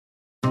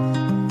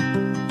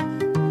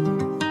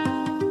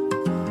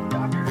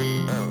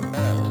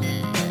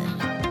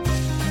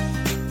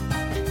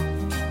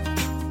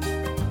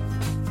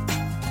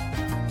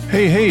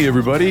Hey,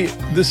 everybody.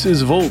 This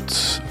is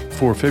Volts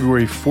for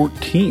February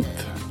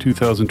 14th,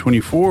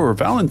 2024,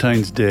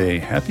 Valentine's Day.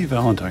 Happy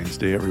Valentine's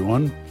Day,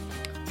 everyone.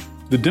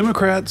 The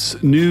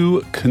Democrats'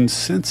 new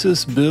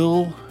consensus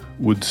bill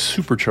would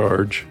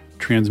supercharge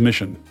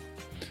transmission.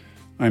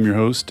 I'm your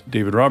host,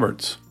 David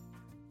Roberts.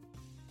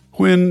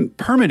 When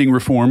permitting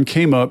reform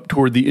came up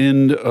toward the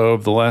end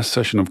of the last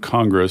session of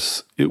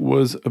Congress, it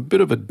was a bit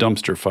of a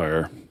dumpster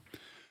fire.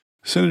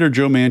 Senator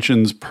Joe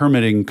Manchin's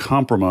permitting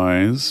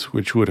compromise,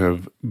 which would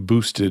have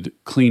boosted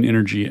clean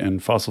energy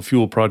and fossil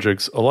fuel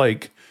projects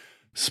alike,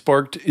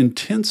 sparked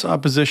intense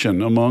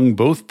opposition among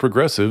both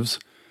progressives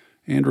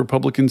and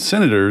Republican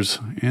senators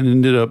and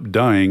ended up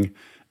dying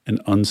an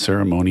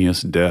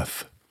unceremonious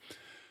death.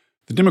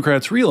 The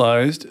Democrats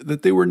realized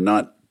that they were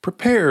not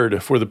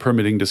prepared for the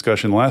permitting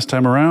discussion last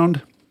time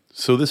around,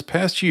 so this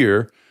past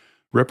year,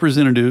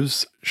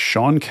 Representatives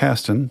Sean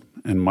Casten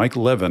and Mike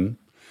Levin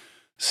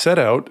set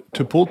out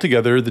to pull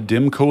together the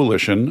Dem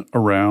coalition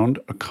around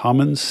a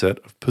common set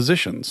of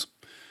positions.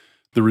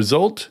 The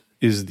result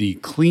is the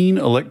Clean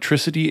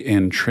Electricity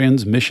and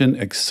Transmission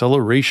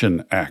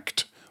Acceleration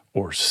Act,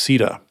 or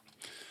CETA.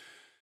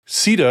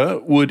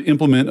 CETA would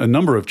implement a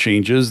number of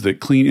changes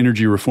that clean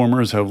energy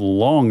reformers have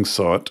long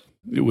sought.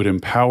 It would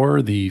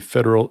empower the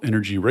Federal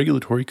Energy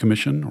Regulatory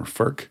Commission, or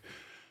FERC,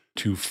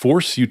 to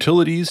force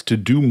utilities to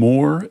do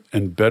more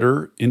and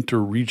better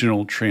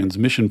interregional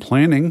transmission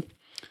planning,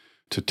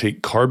 to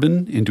take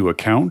carbon into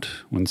account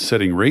when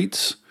setting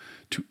rates,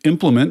 to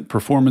implement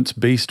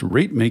performance-based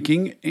rate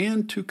making,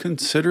 and to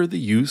consider the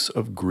use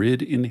of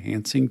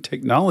grid-enhancing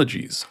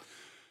technologies.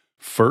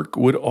 FERC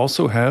would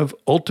also have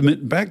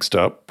ultimate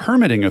backstop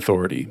permitting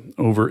authority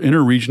over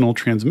interregional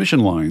transmission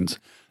lines,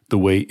 the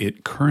way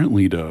it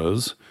currently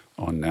does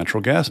on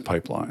natural gas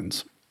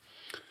pipelines.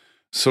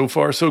 So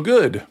far, so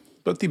good.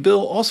 But the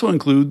bill also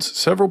includes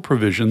several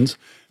provisions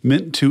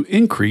meant to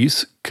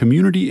increase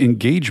community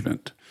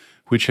engagement,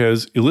 which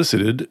has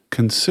elicited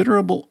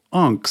considerable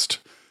angst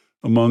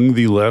among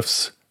the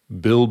left's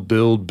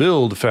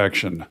build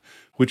faction,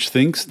 which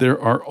thinks there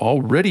are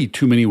already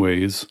too many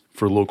ways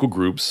for local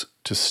groups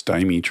to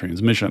stymie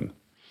transmission.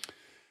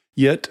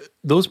 Yet,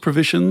 those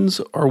provisions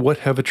are what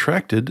have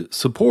attracted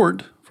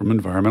support from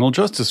environmental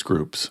justice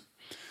groups.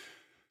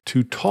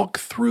 To talk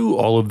through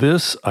all of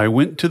this, I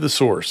went to the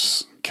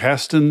source,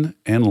 Casten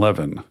and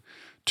Levin,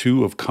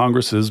 two of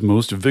Congress's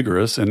most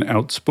vigorous and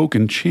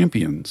outspoken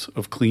champions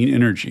of clean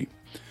energy.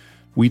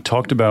 We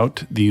talked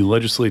about the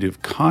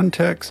legislative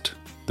context,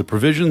 the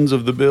provisions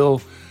of the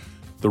bill,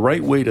 the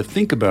right way to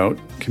think about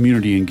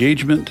community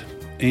engagement,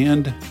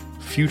 and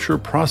future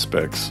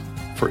prospects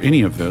for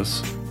any of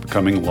this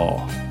becoming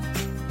law.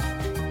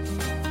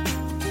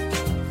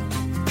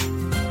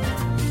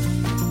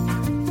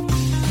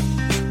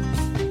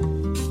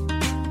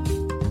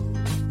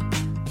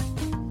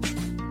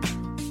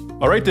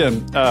 All right,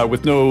 then,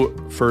 with no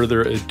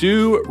further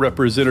ado,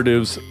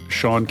 Representatives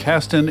Sean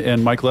Casten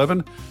and Mike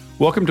Levin,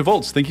 welcome to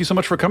Volts. Thank you so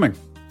much for coming.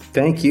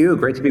 Thank you.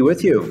 Great to be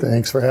with you.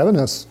 Thanks for having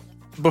us.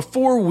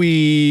 Before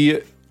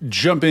we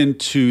jump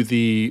into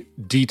the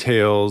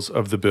details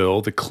of the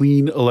bill, the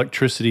Clean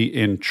Electricity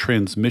and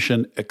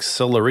Transmission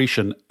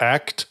Acceleration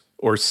Act,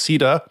 or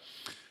CETA,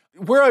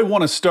 where I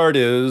want to start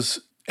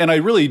is, and I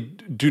really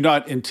do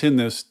not intend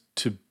this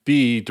to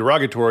be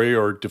derogatory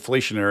or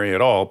deflationary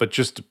at all, but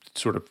just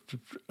sort of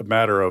a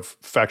matter of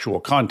factual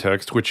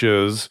context, which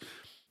is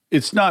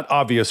it's not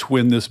obvious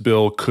when this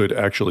bill could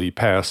actually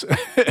pass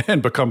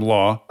and become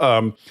law.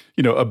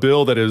 A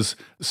bill that is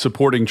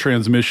supporting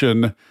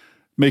transmission,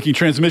 making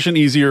transmission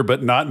easier,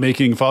 but not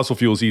making fossil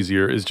fuels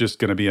easier is just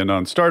going to be a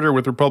non-starter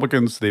with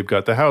Republicans. They've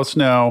got the House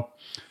now.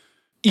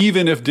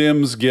 Even if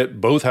Dems get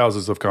both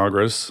houses of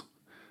Congress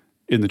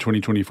in the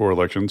 2024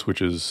 elections,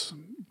 which is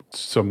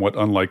somewhat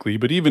unlikely,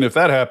 but even if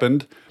that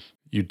happened,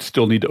 you'd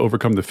still need to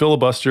overcome the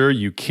filibuster.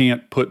 You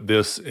can't put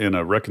this in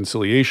a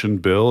reconciliation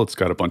bill. It's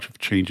got a bunch of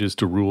changes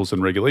to rules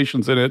and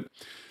regulations in it.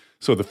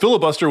 So the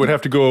filibuster would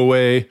have to go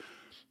away.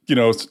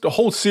 A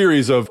whole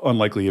series of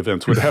unlikely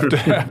events would have to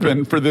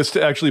happen for this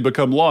to actually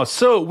become law.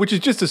 So, which is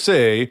just to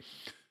say,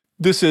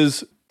 this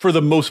is, for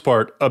the most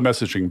part, a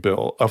messaging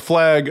bill, a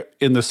flag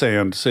in the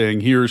sand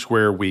saying, here's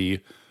where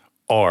we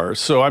are.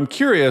 So I'm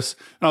curious,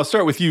 and I'll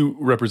start with you,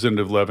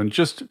 Representative Levin.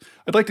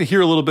 I'd like to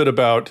hear a little bit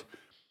about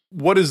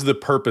what is the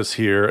purpose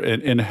here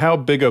and how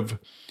big of,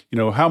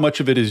 how much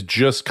of it is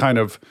just kind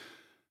of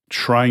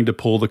trying to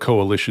pull the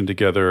coalition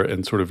together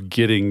and sort of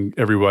getting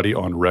everybody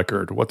on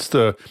record? What's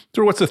the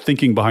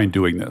thinking behind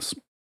doing this?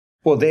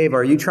 Well, Dave,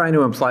 are you trying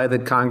to imply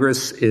that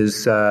Congress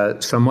is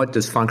somewhat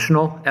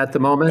dysfunctional at the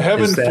moment?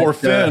 Heaven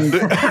forfend.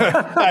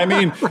 I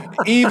mean,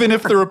 even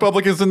if the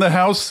Republicans in the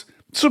House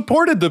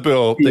supported the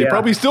bill, they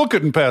probably still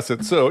couldn't pass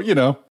it. So,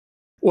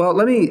 Well,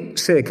 let me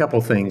say a couple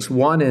things.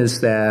 One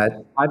is that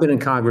I've been in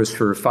Congress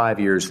for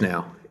 5 years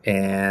now,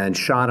 and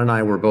Sean and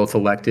I were both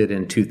elected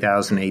in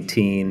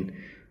 2018.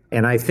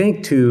 And I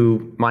think,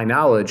 to my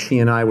knowledge, he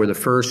and I were the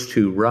first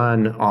to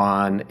run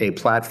on a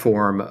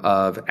platform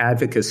of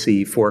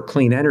advocacy for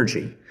clean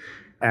energy.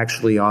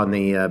 actually on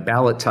the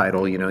ballot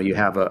title, you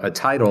have a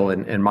title,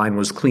 and mine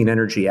was Clean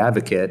Energy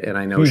Advocate. And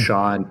I know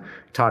Sean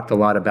talked a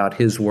lot about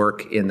his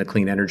work in the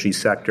clean energy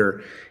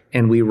sector.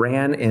 And we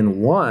ran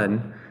and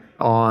won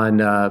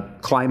on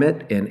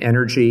climate and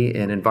energy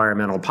and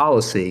environmental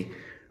policy.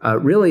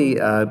 Really,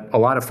 a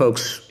lot of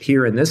folks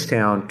here in this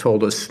town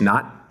told us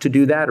not to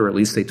do that, or at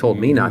least they told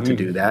me not to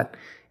do that.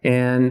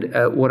 And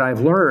what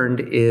I've learned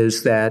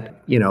is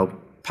that,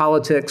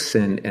 politics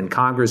and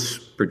Congress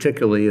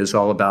particularly is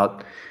all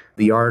about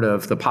the art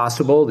of the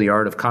possible, the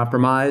art of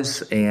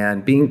compromise,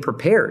 and being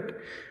prepared.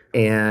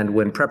 And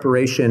when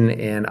preparation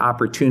and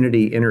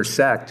opportunity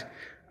intersect,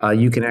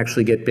 you can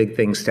actually get big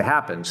things to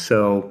happen.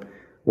 So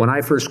when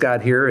I first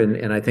got here,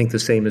 and I think the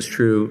same is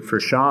true for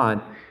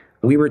Sean,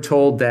 we were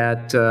told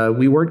that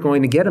we weren't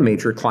going to get a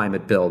major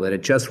climate bill, that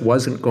it just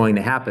wasn't going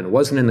to happen. It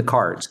wasn't in the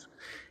cards.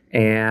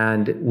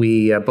 And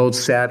we both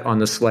sat on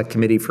the Select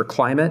Committee for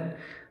Climate.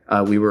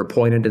 We were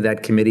appointed to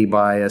that committee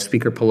by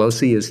Speaker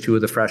Pelosi as two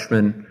of the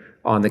freshmen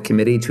on the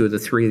committee, two of the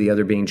three, the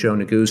other being Joe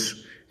Neguse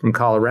from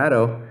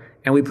Colorado.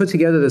 And we put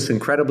together this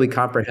incredibly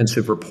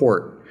comprehensive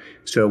report.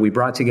 So we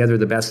brought together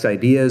the best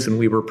ideas, and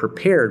we were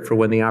prepared for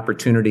when the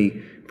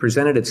opportunity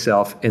presented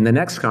itself in the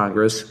next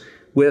Congress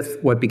with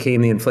what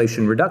became the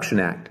Inflation Reduction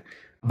Act.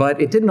 But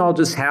it didn't all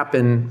just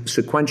happen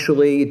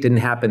sequentially. It didn't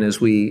happen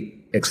as we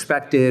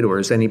expected or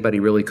as anybody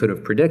really could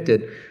have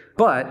predicted.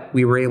 But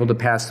we were able to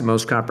pass the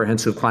most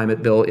comprehensive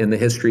climate bill in the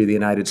history of the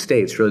United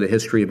States, or the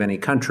history of any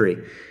country.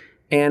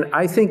 And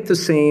I think the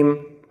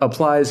same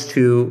applies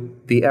to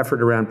the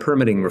effort around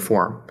permitting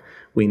reform.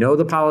 We know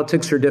the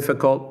politics are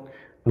difficult.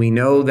 We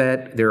know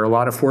that there are a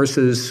lot of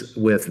forces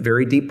with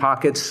very deep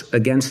pockets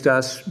against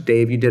us.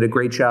 Dave, you did a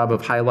great job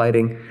of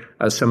highlighting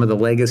some of the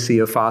legacy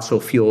of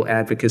fossil fuel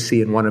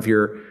advocacy in one of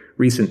your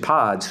recent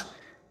pods.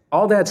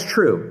 All that's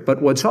true.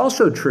 But what's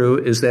also true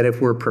is that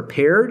if we're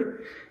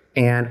prepared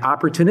and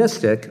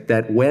opportunistic,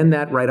 that when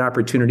that right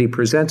opportunity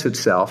presents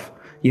itself,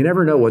 you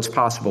never know what's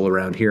possible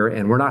around here.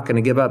 And we're not going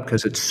to give up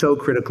because it's so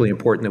critically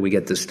important that we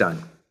get this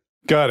done.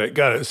 Got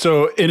it.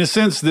 So in a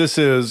sense, this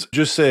is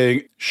just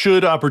saying,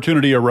 should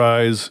opportunity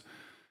arise,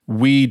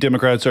 we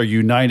Democrats are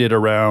united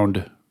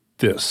around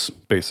this,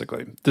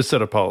 basically, this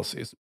set of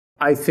policies.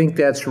 I think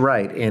that's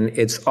right. And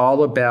it's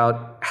all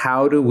about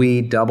how do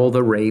we double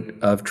the rate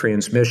of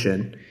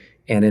transmission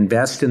and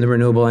invest in the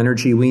renewable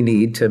energy we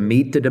need to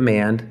meet the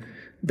demand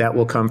that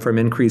will come from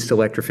increased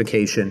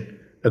electrification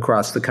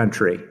across the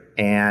country.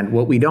 And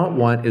what we don't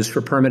want is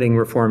for permitting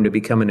reform to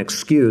become an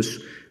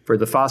excuse for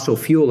the fossil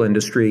fuel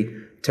industry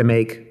to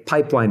make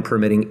pipeline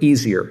permitting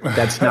easier.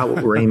 That's not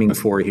what we're aiming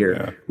for here.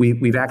 Yeah.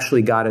 We've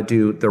actually got to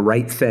do the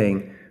right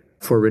thing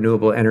for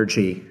renewable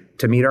energy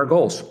to meet our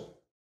goals.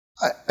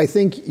 I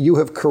think you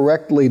have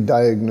correctly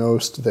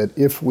diagnosed that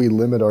if we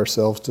limit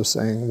ourselves to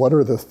saying what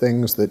are the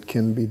things that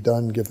can be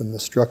done given the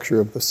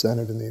structure of the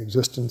Senate and the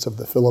existence of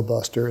the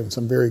filibuster and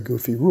some very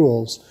goofy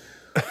rules,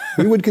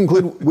 we would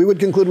conclude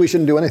we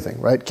shouldn't do anything,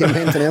 right?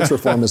 Campaign finance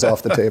reform is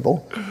off the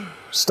table.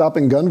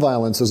 Stopping gun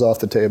violence is off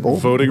the table.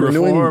 Voting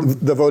reform.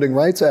 The Voting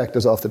Rights Act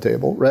is off the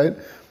table, right?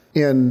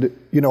 And,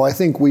 I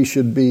think we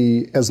should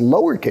be, as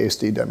lowercase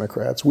d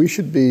Democrats, we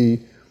should be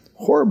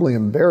horribly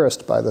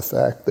embarrassed by the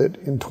fact that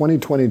in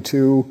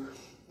 2022,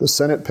 the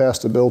Senate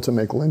passed a bill to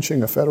make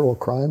lynching a federal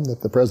crime that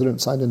the president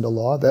signed into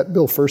law. That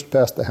bill first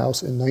passed the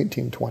House in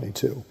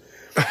 1922.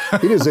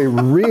 It is a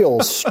real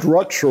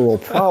structural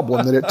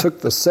problem that it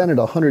took the Senate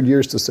 100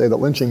 years to say that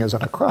lynching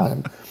isn't a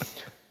crime.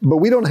 But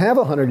we don't have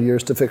 100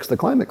 years to fix the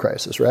climate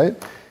crisis, right?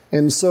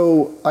 And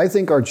so I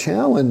think our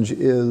challenge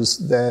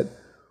is that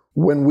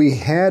when we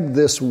had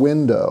this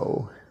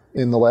window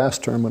in the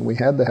last term, when we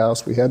had the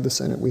House, we had the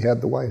Senate, we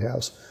had the White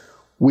House,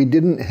 we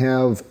didn't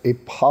have a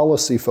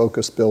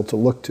policy-focused bill to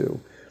look to.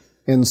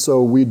 And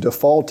so we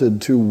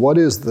defaulted to what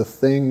is the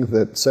thing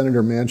that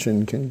Senator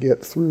Manchin can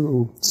get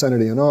through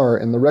Senate E&R,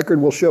 and the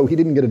record will show he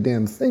didn't get a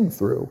damn thing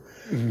through.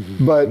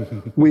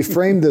 But we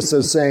framed this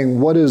as saying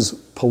what is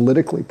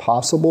politically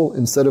possible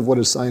instead of what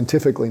is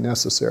scientifically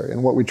necessary.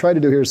 And what we try to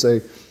do here is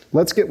say,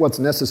 let's get what's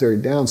necessary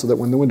down so that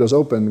when the window's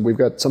open, we've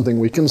got something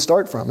we can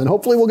start from. And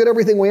hopefully we'll get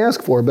everything we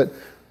ask for, but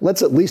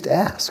let's at least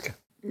ask.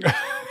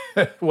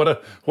 What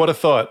a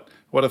thought.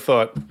 What a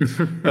thought.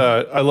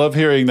 I love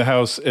hearing the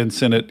House and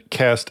Senate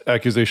cast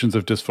accusations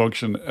of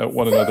dysfunction at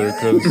one another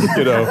because,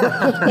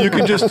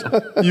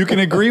 you can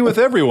agree with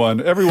everyone.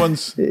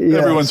 Everyone's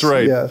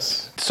right.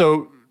 Yes.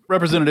 So,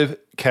 Representative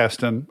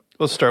Caston,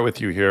 let's start with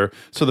you here.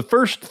 So the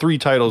first three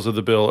titles of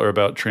the bill are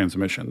about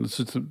transmission.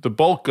 The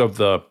bulk of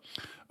the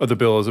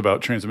bill is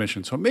about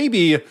transmission. So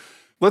maybe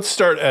let's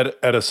start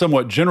at a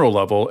somewhat general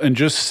level and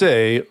just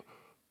say,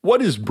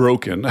 what is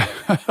broken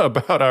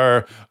about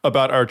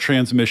our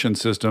transmission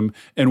system,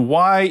 and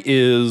why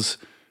is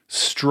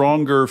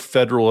stronger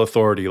federal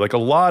authority, like a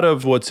lot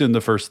of what's in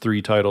the first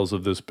three titles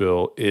of this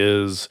bill,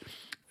 is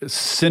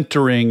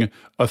centering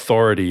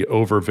authority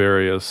over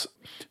various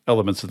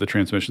elements of the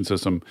transmission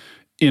system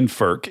in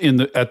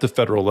FERC, at the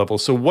federal level.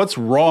 So what's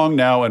wrong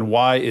now, and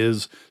why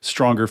is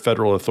stronger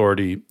federal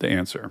authority the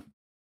answer?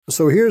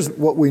 So here's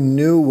what we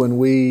knew when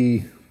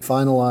we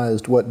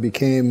finalized what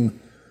became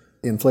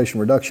the Inflation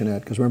Reduction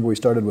Act, because remember we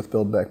started with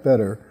Build Back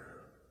Better,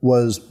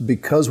 was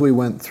because we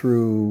went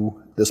through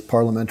this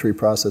parliamentary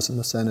process in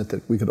the Senate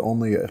that we could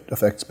only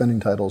affect spending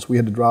titles, we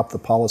had to drop the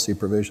policy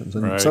provisions.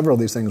 And several of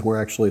these things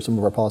were actually some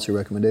of our policy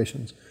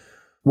recommendations.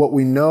 What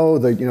we know,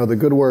 the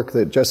good work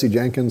that Jesse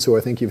Jenkins, who I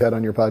think you've had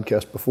on your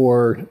podcast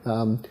before,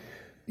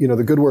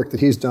 the good work that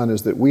he's done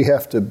is that we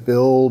have to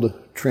build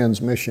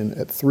transmission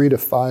at 3 to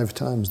 5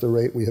 times the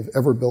rate we have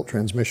ever built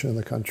transmission in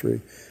the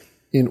country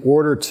in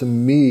order to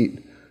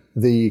meet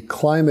the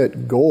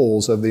climate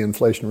goals of the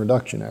Inflation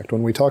Reduction Act.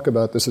 When we talk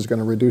about this is going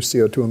to reduce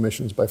CO2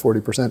 emissions by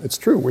 40%, it's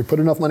true. We put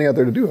enough money out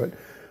there to do it.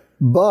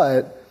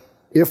 But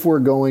if we're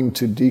going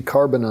to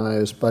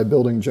decarbonize by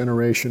building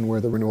generation where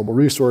the renewable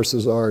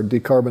resources are,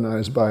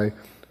 decarbonize by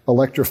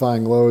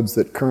electrifying loads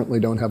that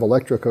currently don't have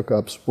electric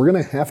hookups, we're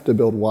going to have to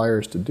build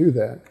wires to do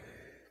that.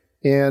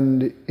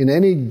 And in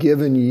any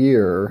given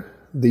year,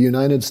 the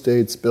United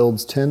States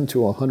builds 10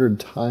 to 100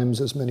 times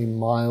as many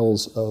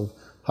miles of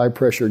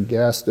high-pressure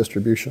gas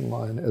distribution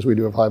line as we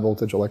do of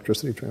high-voltage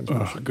electricity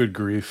transmission. Oh, good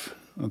grief.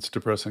 That's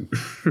depressing.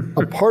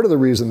 A part of the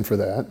reason for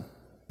that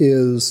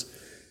is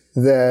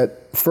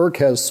that FERC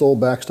has sole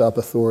backstop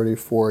authority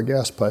for a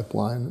gas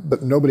pipeline,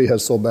 but nobody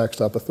has sole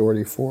backstop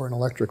authority for an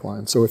electric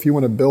line. So if you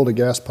want to build a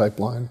gas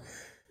pipeline,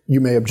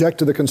 you may object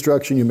to the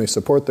construction, you may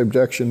support the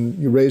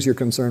objection, you raise your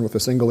concern with a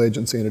single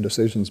agency and a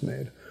decision's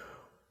made.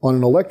 On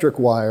an electric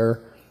wire,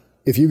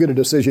 if you get a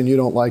decision you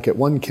don't like at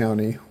one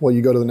county, well,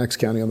 you go to the next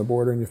county on the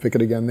border and you pick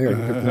it again there. You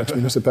pick the next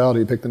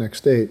municipality, you pick the next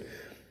state.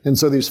 And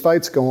so these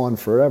fights go on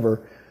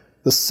forever.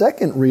 The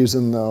second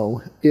reason,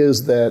 though,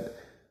 is that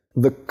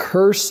the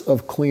curse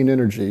of clean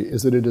energy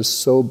is that it is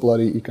so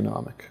bloody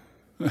economic.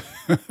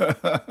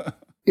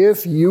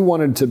 If you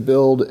wanted to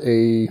build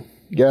a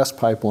gas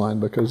pipeline,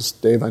 because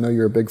Dave, I know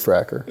you're a big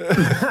fracker,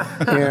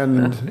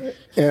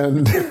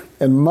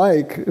 and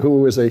Mike,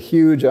 who is a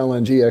huge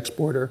LNG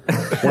exporter,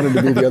 wanted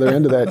to be the other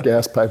end of that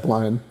gas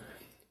pipeline,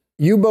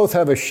 you both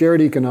have a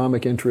shared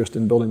economic interest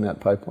in building that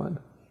pipeline.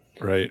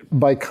 Right.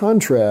 By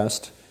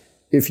contrast,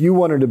 if you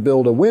wanted to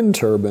build a wind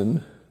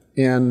turbine,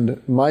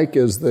 and Mike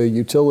is the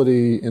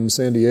utility in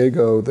San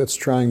Diego that's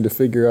trying to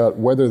figure out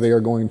whether they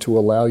are going to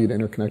allow you to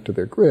interconnect to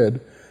their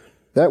grid,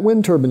 that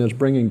wind turbine is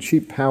bringing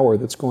cheap power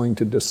that's going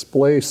to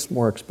displace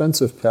more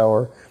expensive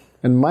power,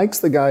 and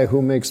Mike's the guy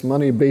who makes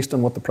money based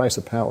on what the price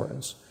of power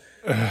is.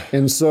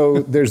 And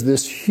so there's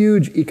this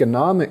huge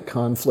economic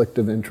conflict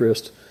of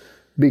interest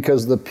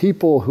because the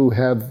people who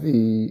have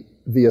the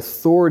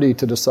authority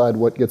to decide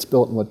what gets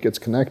built and what gets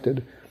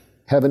connected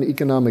have an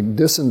economic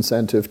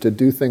disincentive to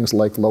do things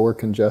like lower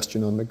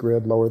congestion on the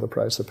grid, lower the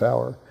price of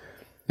power.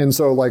 And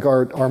so like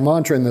our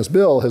mantra in this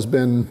bill has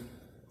been,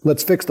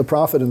 let's fix the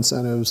profit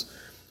incentives.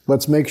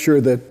 Let's make sure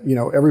that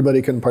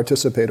everybody can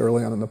participate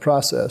early on in the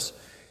process.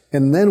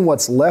 And then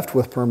what's left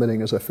with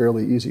permitting is a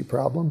fairly easy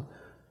problem.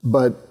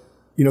 But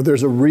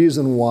there's a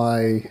reason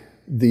why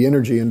the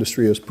energy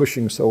industry is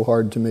pushing so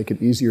hard to make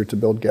it easier to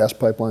build gas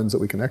pipelines that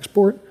we can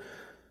export.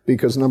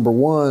 Because number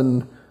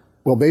one,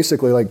 well,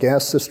 basically, like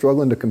gas is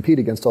struggling to compete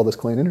against all this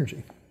clean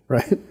energy,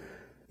 right?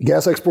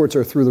 Gas exports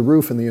are through the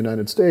roof in the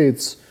United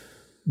States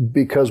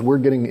because we're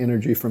getting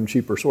energy from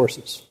cheaper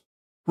sources.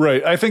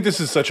 Right. I think this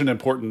is such an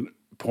important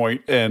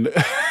point, and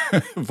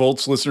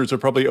Volt's listeners are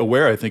probably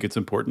aware I think it's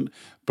important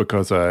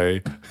because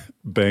I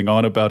bang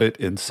on about it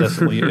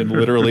incessantly in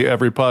literally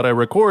every pod I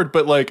record.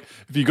 But like,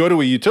 if you go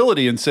to a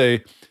utility and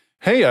say,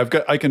 hey,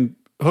 I can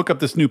hook up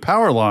this new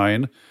power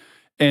line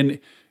and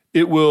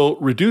it will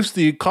reduce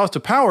the cost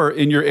of power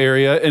in your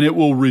area, and it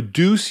will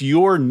reduce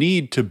your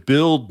need to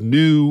build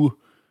new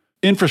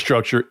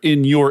infrastructure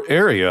in your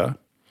area.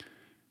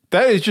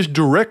 That is just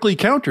directly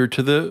counter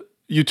to the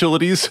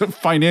utilities'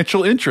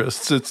 financial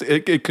interests.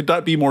 It could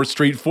not be more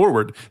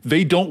straightforward.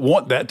 They don't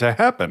want that to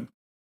happen.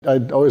 I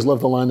always love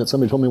the line that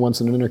somebody told me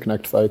once in an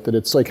interconnect fight, that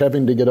it's like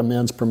having to get a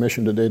man's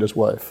permission to date his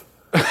wife.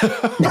 Right?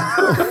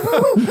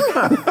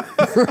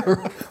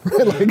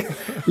 Like,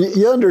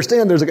 you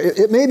understand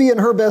it may be in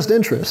her best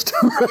interest,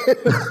 right?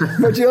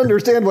 But you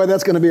understand why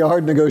that's going to be a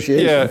hard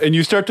negotiation. Yeah, and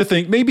you start to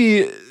think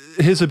maybe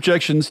his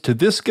objections to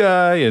this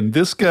guy and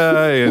this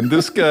guy and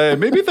this guy,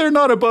 maybe they're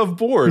not above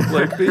board.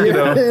 Like, maybe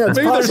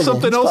there's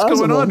something else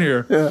going on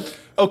here. Yeah.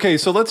 Okay,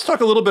 so let's talk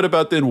a little bit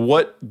about then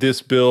what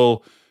this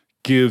bill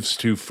gives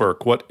to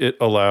FERC, what it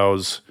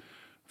allows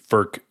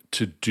FERC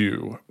to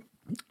do.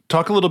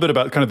 Talk a little bit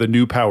about kind of the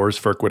new powers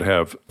FERC would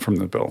have from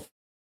the bill.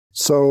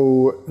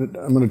 So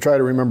I'm going to try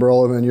to remember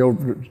all of them, and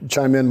you'll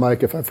chime in,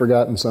 Mike, if I've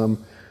forgotten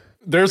some.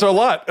 There's a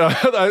lot.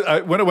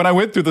 When I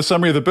went through the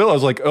summary of the bill, I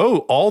was like, oh,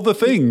 all the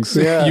things.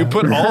 Yeah. You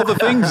put all the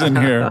things in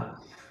here.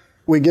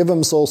 We give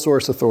them sole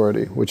source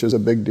authority, which is a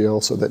big deal,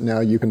 so that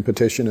now you can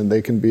petition and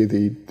they can be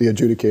the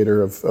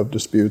adjudicator of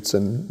disputes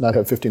and not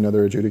have 15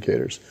 other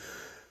adjudicators.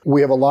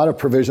 We have a lot of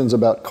provisions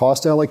about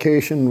cost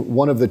allocation.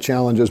 One of the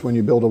challenges when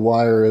you build a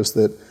wire is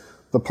that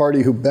the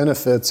party who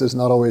benefits is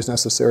not always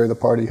necessarily the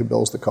party who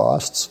bills the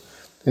costs.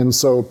 And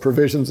so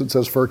provisions that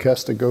says FERC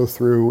has to go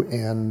through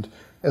and,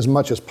 as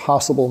much as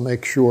possible,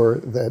 make sure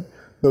that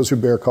those who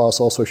bear costs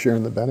also share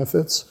in the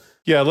benefits.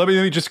 Yeah, let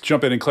me just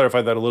jump in and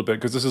clarify that a little bit,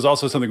 because this is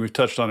also something we've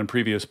touched on in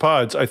previous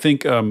pods. I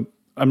think, I'm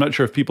not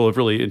sure if people have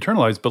really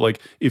internalized, but like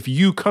if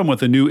you come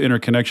with a new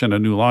interconnection, a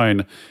new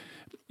line,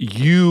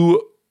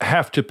 you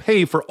have to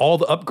pay for all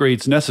the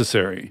upgrades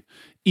necessary,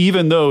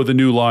 even though the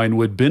new line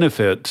would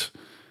benefit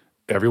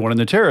everyone in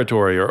the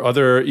territory or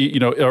other,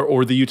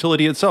 or the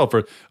utility itself,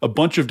 or a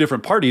bunch of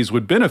different parties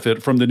would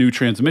benefit from the new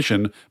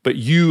transmission. But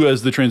you,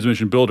 as the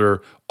transmission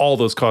builder, all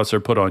those costs are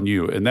put on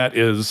you. And that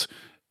is,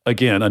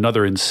 again,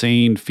 another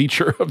insane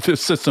feature of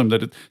this system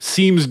that it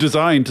seems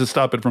designed to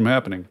stop it from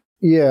happening.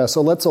 Yeah,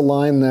 so let's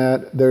align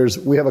that.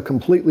 We have a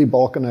completely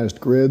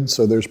balkanized grid,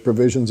 so there's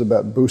provisions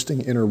about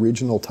boosting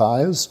inter-regional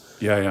ties.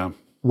 Yeah.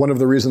 One of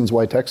the reasons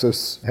why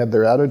Texas had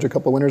their outage a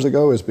couple of winters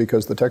ago is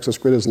because the Texas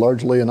grid is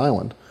largely an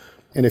island.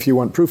 And if you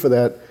want proof of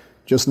that,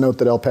 just note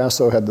that El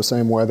Paso had the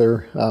same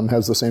weather,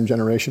 has the same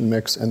generation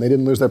mix, and they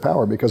didn't lose their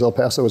power because El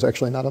Paso is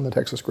actually not on the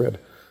Texas grid.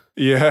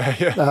 Yeah.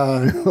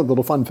 A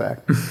little fun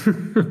fact.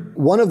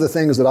 One of the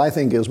things that I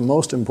think is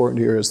most important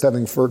here is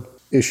having FERC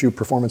issue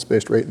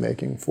performance-based rate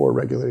making for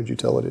regulated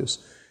utilities.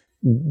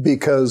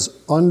 Because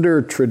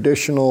under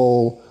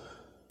traditional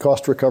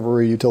cost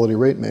recovery utility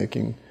rate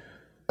making,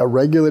 a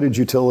regulated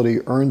utility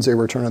earns a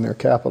return on their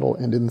capital,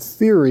 and in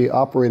theory,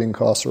 operating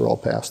costs are all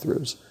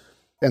pass-throughs.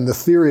 And the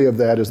theory of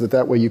that is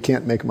that way you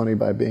can't make money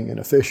by being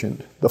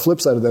inefficient. The flip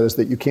side of that is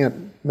that you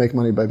can't make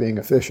money by being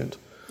efficient.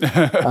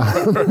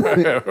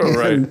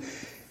 Right.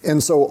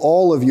 And so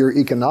all of your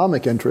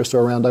economic interests are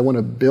around, I want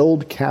to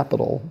build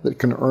capital that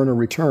can earn a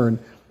return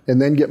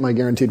and then get my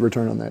guaranteed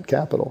return on that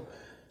capital.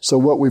 So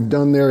what we've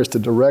done there is to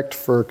direct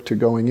FERC to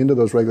going into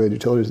those regulated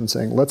utilities and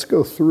saying, let's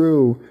go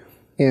through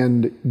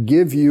and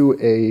give you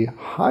a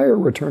higher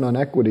return on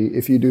equity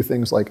if you do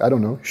things like,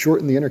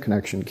 shorten the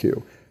interconnection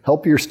queue,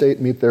 help your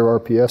state meet their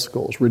RPS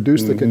goals,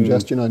 reduce the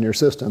congestion on your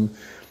system.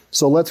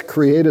 So let's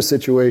create a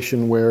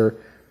situation where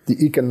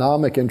the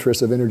economic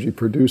interests of energy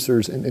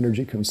producers and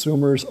energy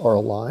consumers are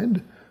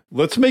aligned.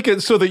 Let's make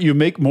it so that you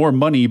make more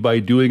money by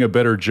doing a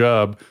better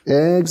job.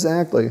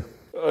 Exactly.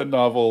 A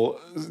novel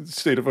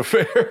state of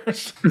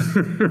affairs.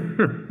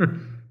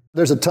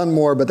 There's a ton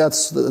more, but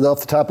that's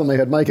off the top of my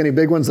head. Mike, any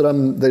big ones that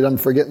I'm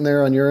forgetting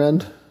there on your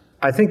end?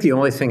 I think the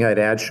only thing I'd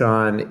add,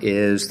 Sean,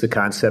 is the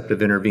concept of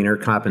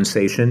intervenor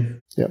compensation.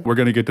 Yeah, we're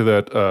going to get to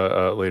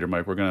that later,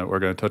 Mike. We're going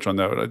to touch on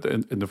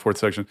that in the fourth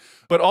section.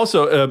 But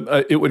also,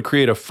 it would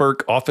create a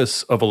FERC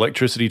Office of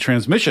Electricity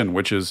Transmission,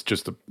 which is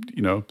just a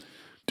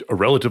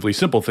relatively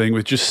simple thing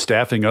with just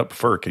staffing up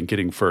FERC and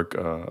getting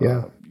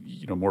FERC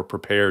more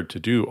prepared to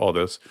do all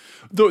this.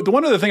 The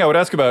one other thing I would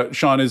ask about,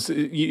 Sean, is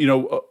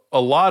a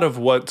lot of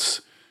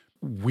what's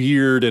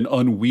weird and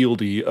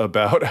unwieldy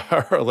about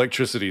our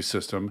electricity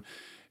system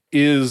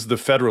is the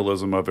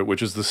federalism of it,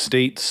 which is the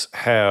states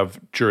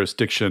have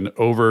jurisdiction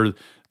over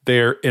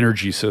their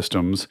energy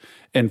systems,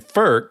 and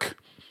FERC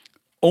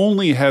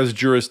only has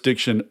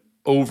jurisdiction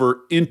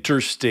over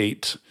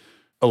interstate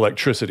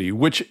electricity,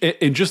 which,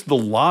 and just the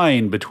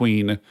line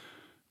between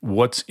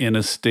what's in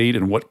a state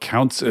and what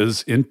counts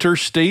as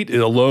interstate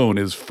alone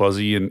is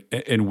fuzzy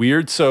and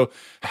weird. So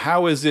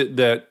how is it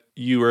that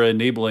you are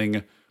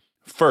enabling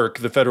FERC,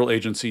 the federal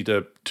agency,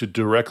 to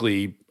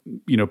directly,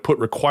 put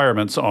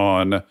requirements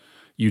on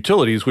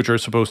utilities, which are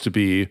supposed to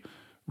be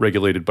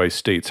regulated by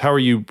states? How are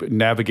you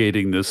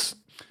navigating this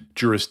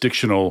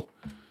jurisdictional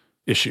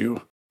issue?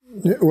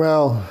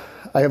 Well,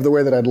 I have the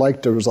way that I'd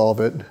like to resolve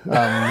it.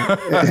 And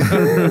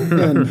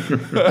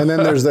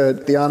then there's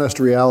the honest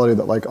reality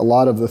that like a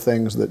lot of the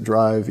things that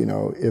drive,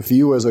 if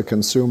you as a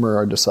consumer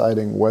are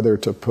deciding whether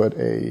to put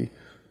a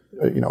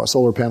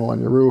solar panel on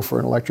your roof or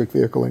an electric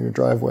vehicle in your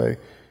driveway,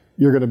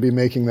 you're going to be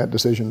making that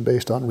decision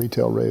based on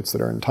retail rates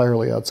that are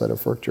entirely outside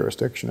of FERC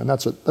jurisdiction. And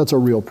that's a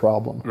real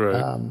problem.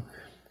 Right.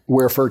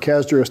 Where FERC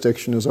has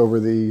jurisdiction is over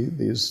the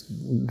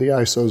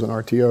ISOs and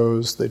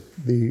RTOs,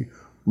 the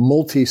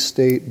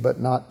multi-state but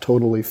not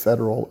totally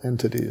federal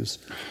entities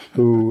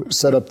who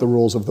set up the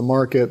rules of the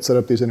market, set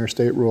up these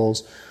interstate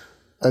rules.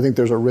 I think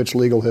there's a rich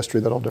legal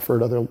history that I'll defer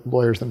to other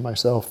lawyers than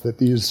myself, that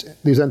these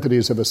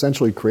entities have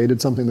essentially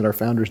created something that our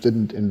founders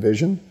didn't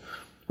envision,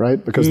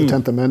 right? Because the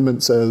 10th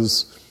Amendment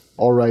says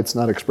all rights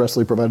not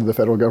expressly provided to the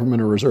federal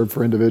government are reserved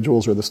for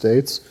individuals or the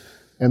states.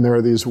 And there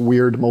are these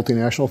weird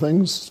multinational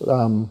things.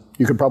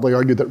 You could probably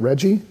argue that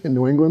Reggie in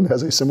New England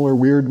has a similar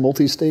weird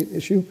multi-state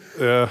issue.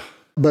 Yeah.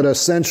 But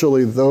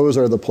essentially, those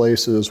are the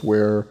places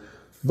where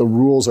the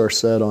rules are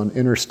set on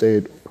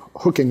interstate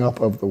hooking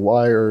up of the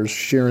wires,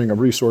 sharing of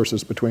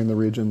resources between the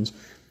regions,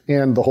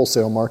 and the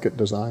wholesale market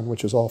design,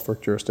 which is all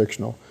FERC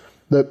jurisdictional.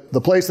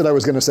 The place that I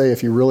was going to say,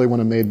 if you really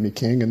want to made me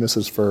king, and this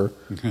is for,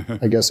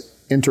 I guess,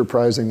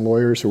 enterprising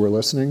lawyers who are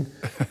listening,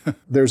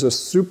 there's a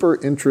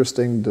super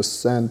interesting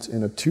dissent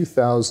in a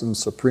 2000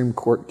 Supreme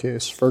Court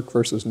case, FERC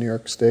versus New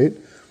York State,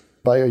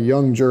 by a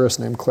young jurist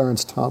named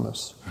Clarence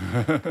Thomas,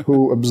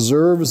 who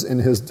observes in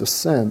his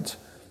dissent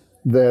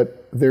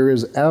that there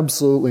is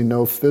absolutely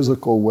no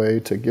physical way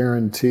to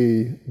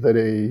guarantee that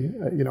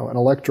an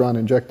electron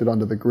injected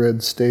onto the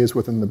grid stays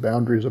within the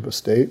boundaries of a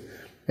state.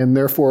 And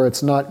therefore,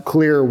 it's not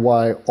clear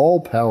why all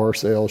power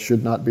sales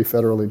should not be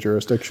federally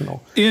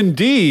jurisdictional.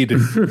 Indeed.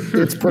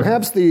 It's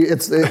perhaps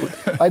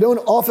I don't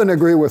often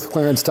agree with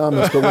Clarence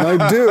Thomas, but when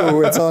I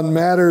do, it's on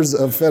matters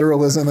of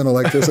federalism and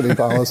electricity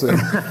policy.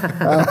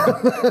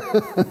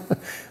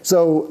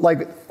 So,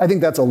 I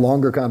think that's a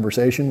longer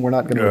conversation. We're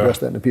not going to address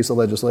that in a piece of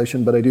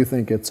legislation, but I do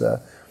think it's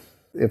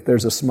if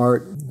there's a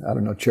smart,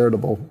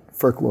 charitable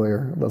FERC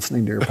lawyer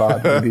listening to your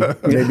pod, maybe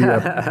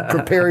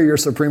prepare your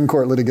Supreme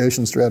Court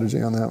litigation strategy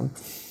on that one.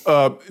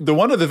 The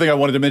one other thing I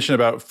wanted to mention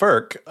about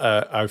FERC,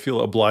 I feel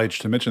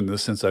obliged to mention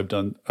this since I've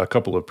done a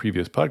couple of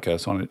previous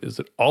podcasts on it, is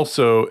it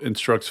also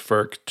instructs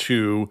FERC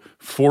to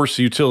force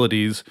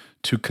utilities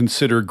to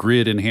consider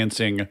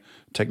grid-enhancing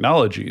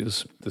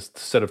technologies, this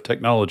set of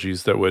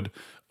technologies that would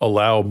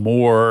allow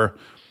more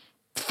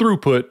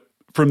throughput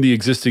from the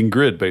existing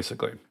grid,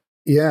 basically.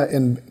 Yeah,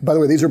 and by the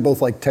way, these are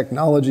both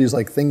technologies,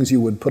 things you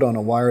would put on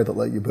a wire that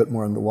let you put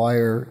more on the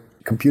wire,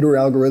 computer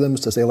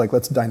algorithms to say,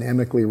 let's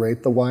dynamically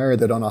rate the wire,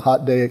 that on a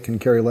hot day it can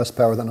carry less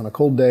power than on a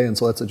cold day, and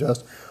so let's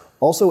adjust.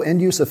 Also,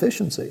 end-use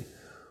efficiency,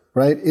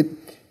 right?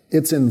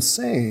 It's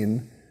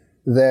insane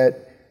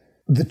that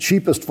the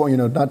cheapest form,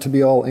 not to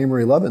be all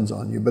Amory Lovins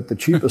on you, but the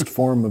cheapest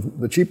form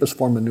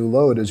of new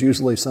load is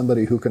usually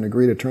somebody who can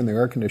agree to turn their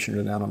air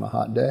conditioner down on a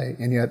hot day,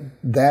 and yet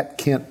that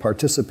can't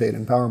participate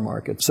in power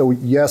markets. So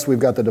yes, we've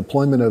got the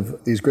deployment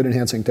of these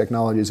grid-enhancing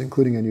technologies,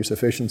 including end-use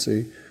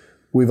efficiency.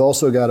 We've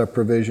also got a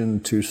provision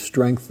to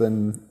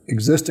strengthen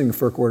existing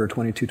FERC Order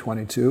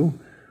 2222,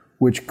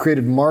 which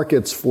created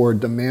markets for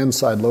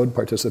demand-side load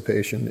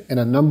participation, and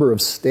a number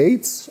of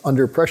states,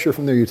 under pressure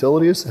from their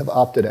utilities, have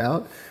opted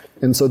out.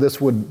 And so this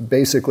would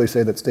basically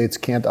say that states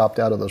can't opt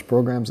out of those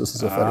programs. This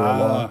is a federal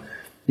law.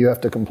 You have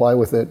to comply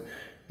with it.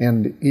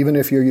 And even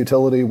if your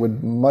utility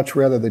would much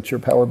rather that your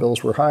power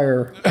bills were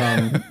higher,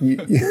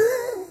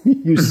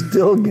 you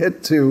still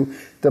get to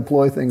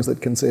deploy things that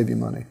can save you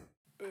money.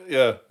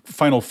 Yeah.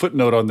 Final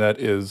footnote on that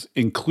is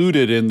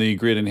included in the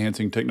grid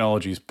enhancing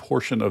technologies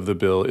portion of the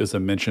bill is a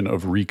mention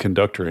of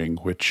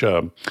reconductoring, which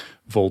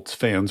Volts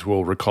fans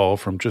will recall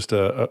from just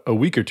a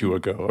week or two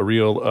ago, a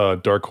real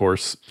dark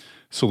horse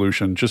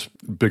solution, just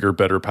bigger,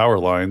 better power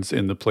lines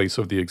in the place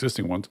of the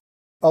existing ones.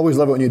 Always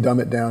love it when you dumb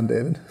it down,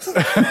 David.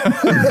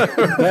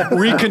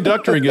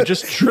 Reconductoring, it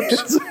just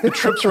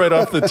trips right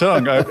off the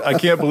tongue. I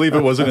can't believe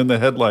it wasn't in the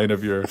headline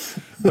of your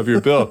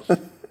bill.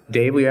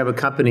 Dave, we have a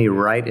company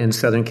right in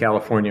Southern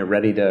California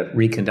ready to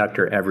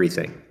reconductor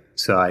everything.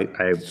 So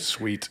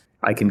Sweet.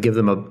 I can give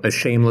them a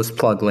shameless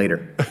plug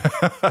later.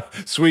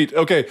 Sweet.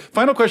 Okay.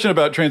 Final question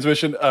about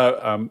transmission.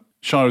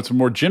 Sean, it's a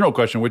more general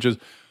question, which is,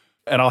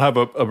 and I'll have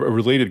a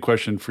related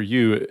question for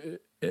you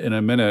in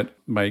a minute,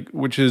 Mike,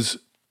 which is,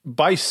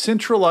 by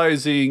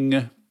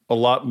centralizing a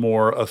lot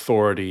more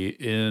authority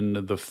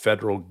in the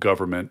federal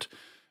government,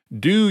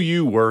 do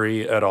you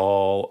worry at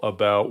all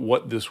about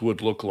what this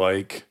would look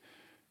like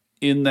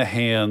in the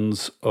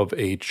hands of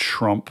a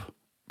Trump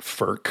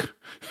FERC,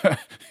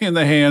 in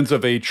the hands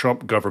of a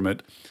Trump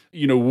government?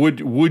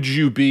 Would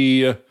you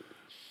be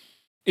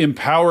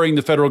empowering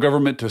the federal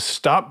government to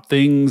stop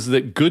things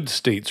that good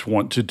states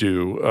want to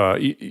do?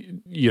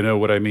 You know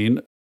what I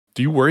mean?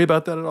 Do you worry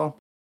about that at all?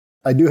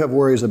 I do have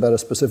worries about a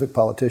specific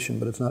politician,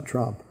 but it's not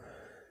Trump.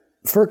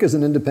 FERC is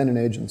an independent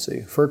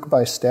agency. FERC,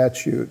 by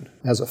statute,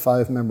 has a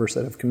 5-member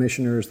set of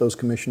commissioners. Those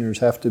commissioners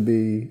have to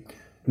be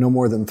no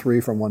more than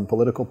 3 from one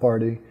political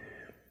party.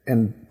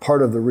 And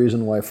part of the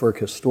reason why FERC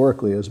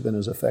historically has been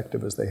as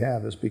effective as they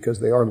have is because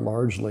they are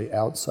largely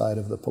outside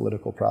of the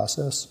political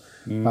process.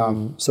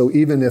 So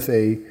even if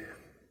a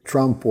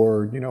Trump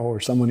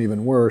or someone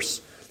even worse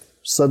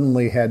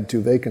suddenly had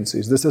 2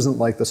 vacancies, this isn't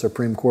like the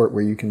Supreme Court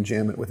where you can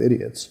jam it with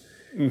idiots.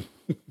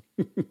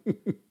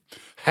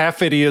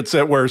 Half idiots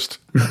at worst.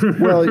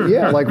 Well,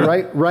 yeah,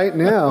 right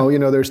now,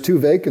 there's 2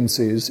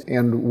 vacancies,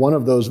 and one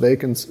of those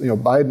vacancies,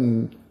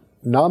 Biden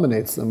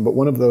nominates them, but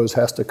one of those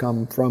has to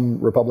come from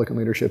Republican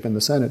leadership in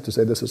the Senate to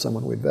say this is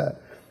someone we'd vet.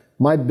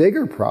 My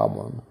bigger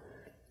problem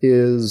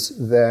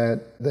is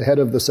that the head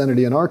of the Senate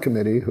E&R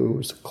committee,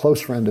 who's a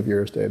close friend of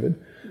yours, David,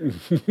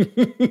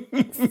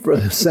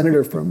 the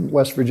senator from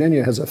West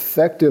Virginia, has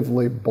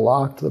effectively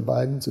blocked the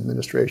Biden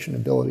administration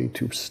ability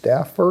to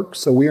staff FERC.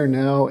 So we are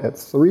now at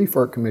 3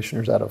 FERC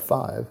commissioners out of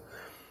 5.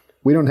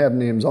 We don't have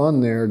names on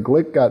there.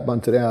 Glick got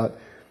bunted out.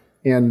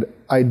 And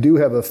I do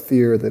have a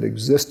fear that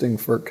existing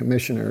FERC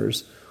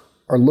commissioners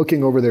are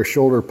looking over their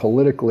shoulder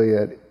politically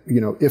at,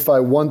 if I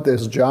want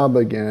this job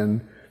again,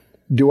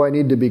 do I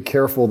need to be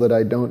careful that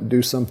I don't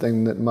do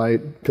something that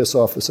might piss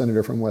off the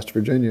senator from West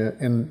Virginia?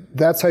 And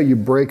that's how you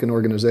break an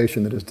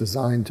organization that is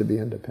designed to be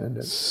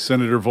independent.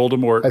 Senator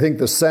Voldemort. I think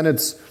the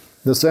Senate's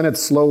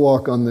slow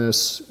walk on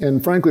this,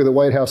 and frankly, the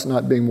White House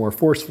not being more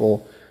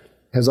forceful,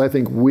 has, I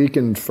think,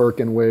 weakened FERC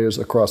in ways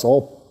across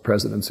all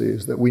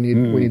presidencies that we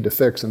need to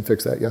fix, and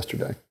fix that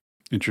yesterday.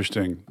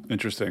 Interesting.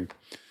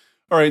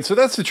 All right, so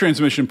that's the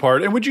transmission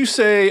part. And would you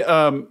say,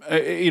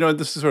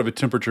 this is sort of a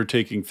temperature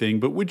taking thing,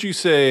 but would you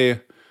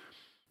say,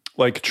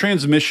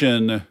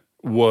 transmission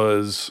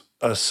was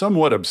a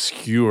somewhat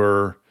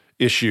obscure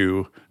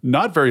issue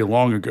not very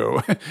long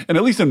ago. And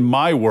at least in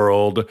my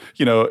world,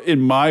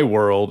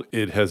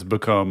 it has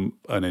become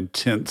an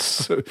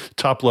intense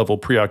top-level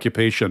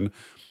preoccupation.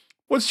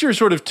 What's your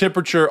sort of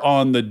temperature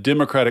on the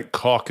Democratic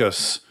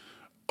caucus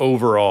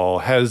overall?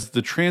 Has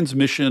the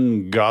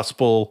transmission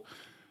gospel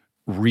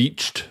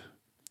reached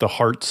the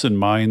hearts and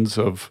minds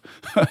of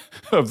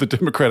of the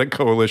Democratic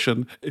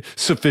coalition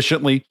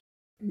sufficiently?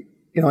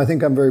 I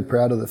think I'm very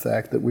proud of the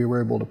fact that we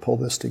were able to pull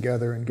this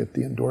together and get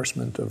the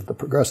endorsement of the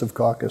Progressive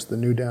Caucus, the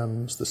New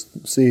Dems, the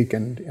Sikh,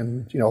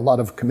 and a lot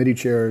of committee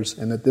chairs,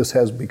 and that this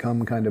has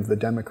become kind of the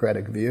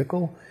Democratic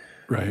vehicle.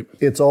 Right.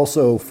 It's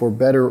also, for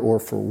better or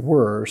for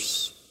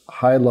worse,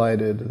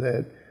 highlighted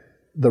that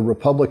the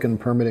Republican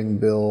permitting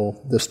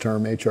bill this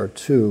term, H.R.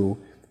 2,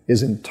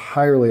 is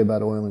entirely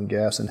about oil and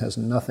gas and has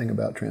nothing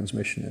about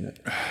transmission in it.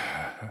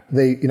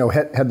 They,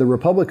 had the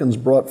Republicans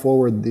brought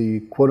forward the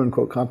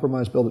quote-unquote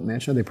compromise bill that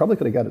Manchin, they probably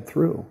could have got it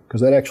through, because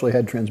that actually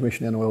had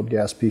transmission and oil and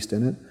gas pieced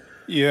in it.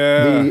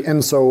 Yeah.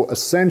 And so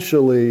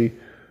essentially,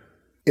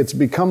 it's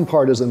become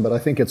partisan, but I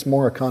think it's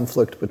more a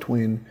conflict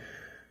between,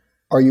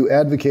 are you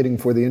advocating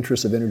for the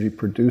interests of energy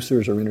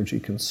producers or energy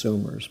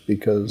consumers?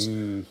 Because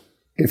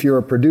if you're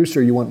a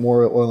producer, you want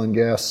more oil and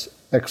gas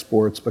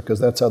exports because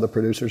that's how the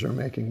producers are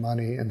making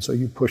money, and so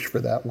you push for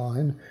that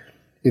line.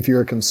 If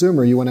you're a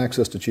consumer, you want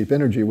access to cheap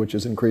energy, which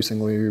is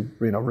increasingly,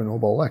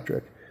 renewable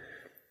electric.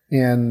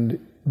 And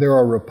there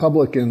are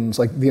Republicans,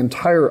 like the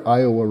entire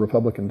Iowa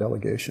Republican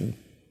delegation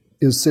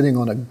is sitting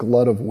on a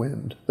glut of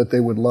wind that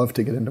they would love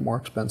to get into more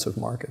expensive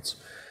markets.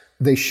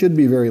 They should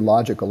be very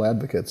logical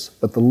advocates,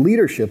 but the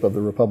leadership of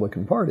the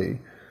Republican Party,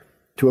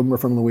 two of them are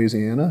from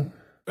Louisiana.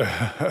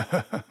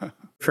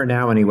 For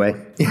now, anyway.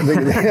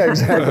 Yeah,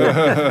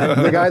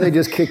 exactly. The guy they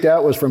just kicked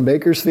out was from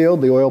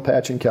Bakersfield, the oil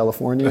patch in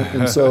California.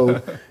 And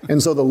so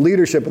the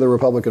leadership of the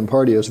Republican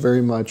Party is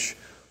very much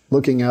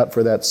looking out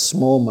for that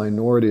small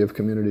minority of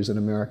communities in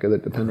America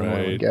that depend on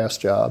oil and gas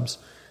jobs.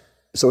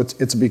 So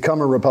it's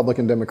become a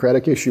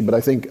Republican-Democratic issue, but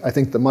I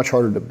think the much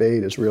harder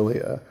debate is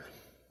really,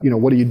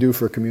 what do you do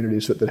for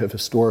communities that have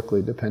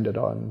historically depended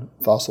on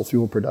fossil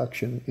fuel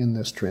production in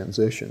this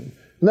transition?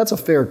 And that's a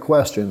fair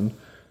question.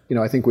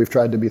 I think we've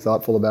tried to be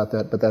thoughtful about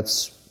that, but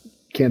that's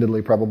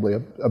candidly probably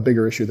a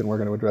bigger issue than we're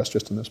going to address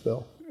just in this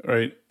bill.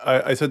 Right.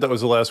 I said that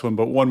was the last one,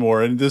 but one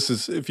more. And this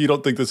is, if you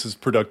don't think this is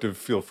productive,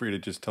 feel free to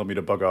just tell me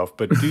to bug off.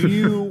 But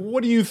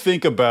what do you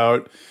think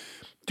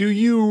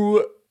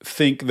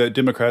that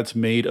Democrats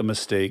made a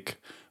mistake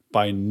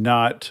by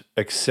not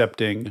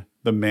accepting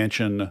the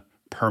Manchin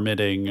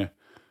permitting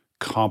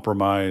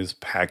compromise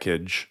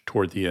package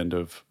toward the end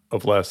of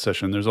last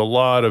session? There's a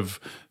lot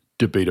of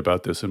debate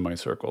about this in my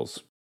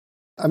circles.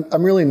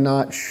 I'm really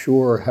not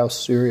sure how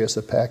serious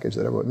a package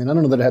that ever. I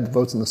don't know that it had the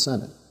votes in the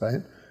Senate,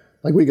 right?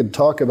 Like, we could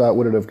talk about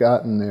would it have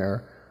gotten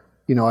there.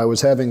 I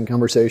was having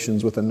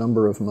conversations with a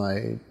number of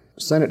my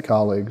Senate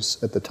colleagues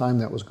at the time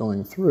that was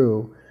going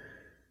through,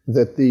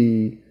 that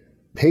the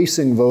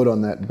pacing vote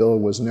on that bill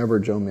was never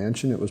Joe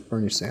Manchin, it was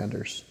Bernie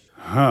Sanders.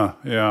 Huh,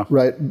 yeah.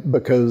 Right,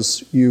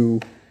 because you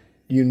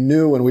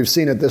knew, and we've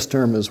seen it this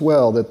term as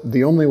well, that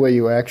the only way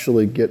you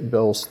actually get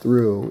bills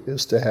through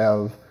is to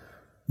have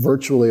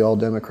virtually all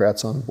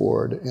Democrats on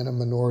board and a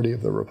minority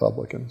of the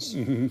Republicans.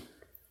 Mm-hmm.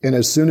 And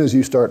as soon as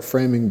you start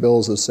framing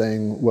bills as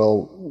saying,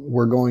 well,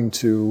 we're going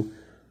to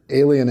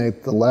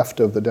alienate the left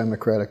of the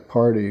Democratic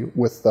Party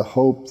with the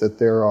hope that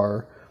there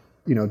are,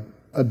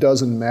 a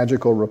dozen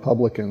magical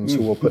Republicans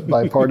who will put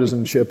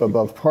bipartisanship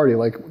above party,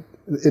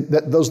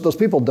 those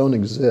people don't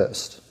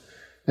exist.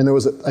 And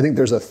I think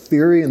there's a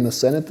theory in the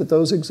Senate that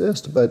those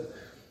exist, but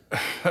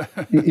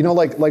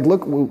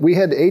look, we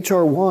had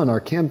H.R. 1,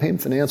 our campaign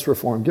finance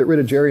reform, get rid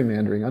of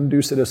gerrymandering,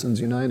 undo Citizens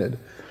United.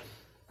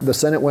 The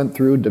Senate went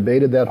through,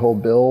 debated that whole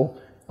bill.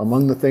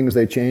 Among the things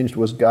they changed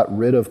was got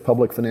rid of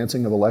public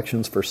financing of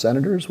elections for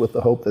senators with the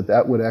hope that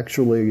that would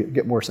actually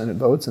get more Senate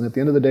votes. And at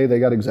the end of the day, they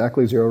got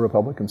exactly 0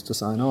 Republicans to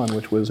sign on,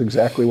 which was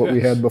exactly what we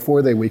had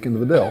before they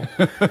weakened the bill.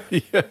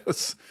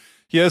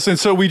 Yes. And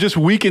so we just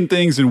weaken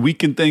things and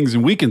weaken things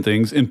and weaken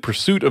things in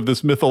pursuit of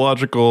this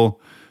mythological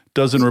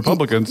dozen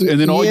Republicans,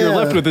 and then all you're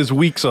left with is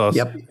weak sauce.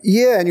 Yep.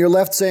 Yeah, and you're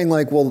left saying,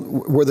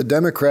 were the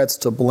Democrats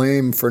to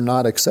blame for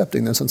not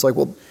accepting this? And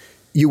it's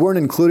you weren't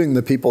including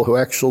the people who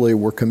actually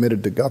were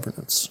committed to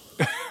governance.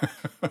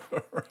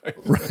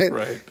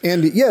 Right.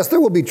 And yes, there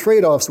will be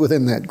trade-offs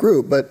within that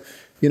group, but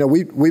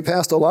we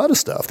passed a lot of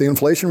stuff. The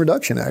Inflation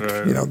Reduction Act,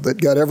 that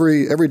got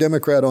every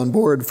Democrat on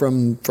board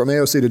from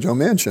AOC to Joe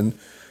Manchin,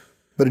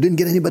 but it didn't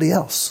get anybody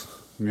else.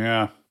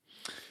 Yeah.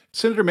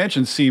 Senator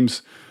Manchin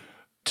seems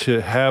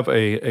to have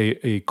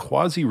a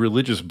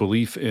quasi-religious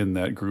belief in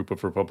that group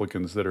of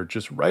Republicans that are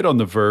just right on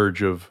the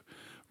verge of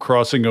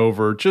crossing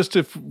over just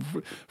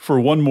for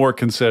one more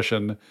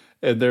concession.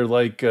 And they're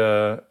like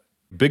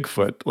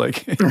Bigfoot.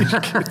 Like,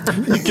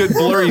 you get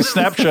blurry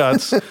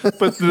snapshots,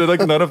 but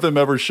none of them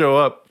ever show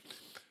up.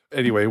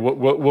 Anyway,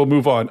 we'll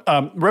move on.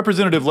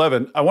 Representative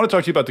Levin, I want to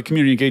talk to you about the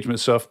community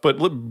engagement stuff, but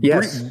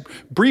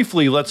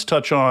briefly, let's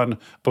touch on,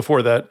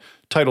 before that,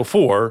 Title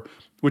IV,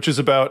 which is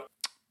about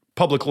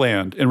public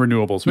land and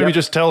renewables. Maybe Yep.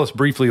 just tell us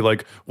briefly,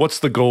 like, what's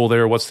the goal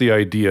there? What's the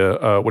idea?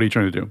 What are you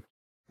trying to do?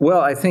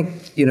 Well, I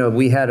think,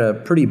 we had a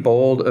pretty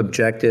bold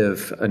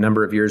objective a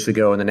number of years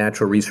ago in the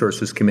Natural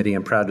Resources Committee.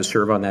 I'm proud to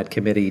serve on that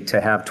committee,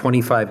 to have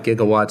 25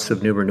 gigawatts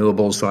of new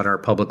renewables on our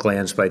public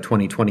lands by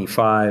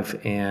 2025.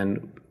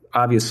 And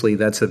obviously,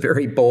 that's a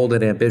very bold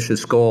and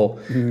ambitious goal.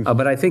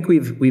 But I think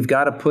we've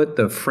got to put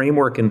the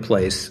framework in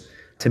place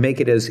to make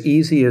it as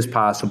easy as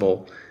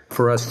possible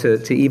for us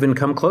to even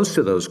come close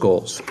to those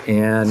goals.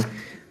 And,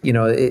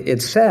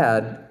 it's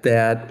sad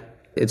that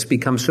it's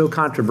become so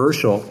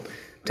controversial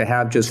to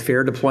have just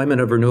fair deployment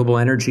of renewable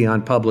energy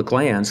on public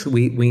lands.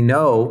 We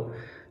know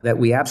that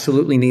we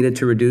absolutely needed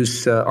to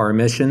reduce our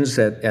emissions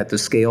at the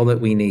scale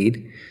that we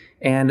need.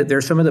 And they're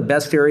some of the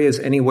best areas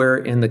anywhere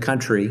in the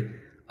country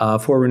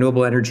for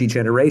renewable energy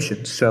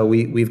generation. So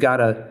we've got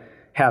to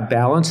have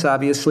balance,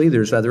 obviously.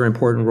 There's other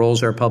important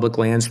roles our public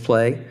lands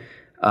play,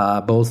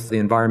 both the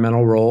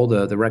environmental role,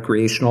 the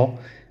recreational.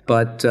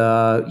 But,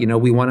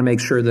 we want to make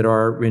sure that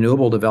our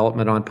renewable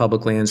development on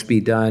public lands be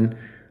done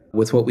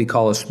with what we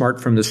call a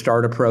smart from the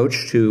start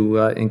approach to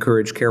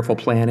encourage careful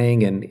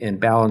planning and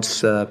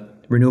balance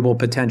renewable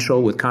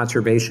potential with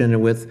conservation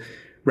and with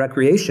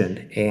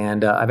recreation.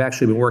 And I've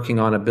actually been working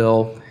on a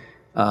bill,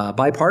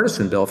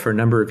 bipartisan bill, for a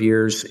number of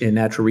years in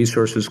natural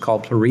resources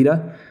called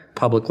PLREDA,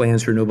 Public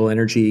Lands Renewable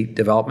Energy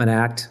Development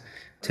Act,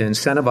 to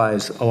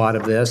incentivize a lot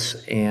of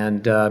this.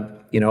 And,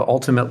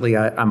 ultimately,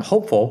 I'm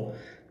hopeful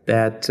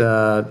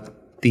that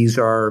these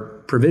are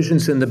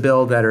provisions in the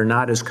bill that are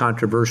not as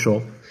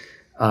controversial.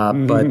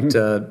 But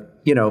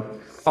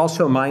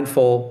also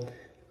mindful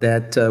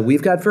that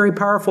we've got very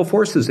powerful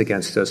forces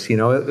against us.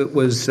 It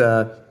was,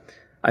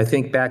 I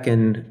think, back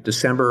in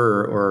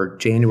December or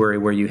January,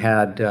 where you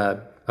had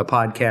a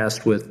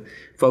podcast with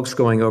folks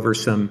going over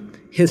some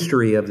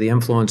history of the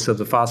influence of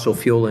the fossil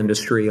fuel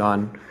industry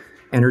on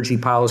energy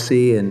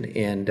policy,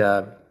 and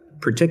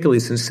particularly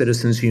since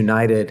Citizens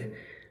United,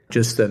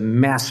 just the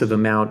massive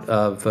amount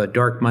of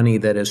dark money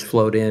that has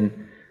flowed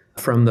in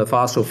from the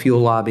fossil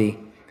fuel lobby.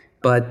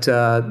 But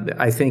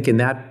I think in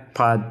that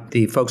pod,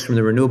 the folks from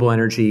the renewable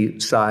energy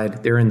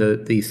side, they're in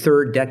the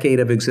third decade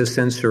of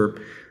existence, or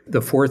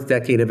the fourth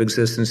decade of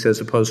existence, as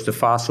opposed to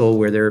fossil,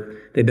 where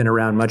they've been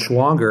around much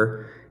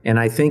longer. And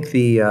I think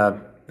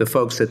the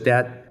folks at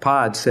that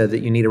pod said that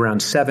you need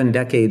around 7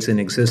 decades in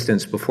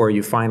existence before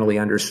you finally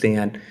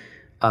understand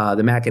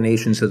the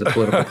machinations of the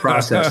political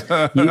process.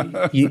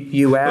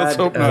 You add, let's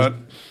hope not.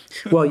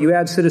 You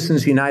add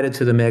Citizens United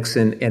to the mix,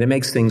 and it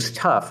makes things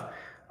tough.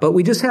 But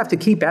we just have to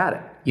keep at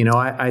it.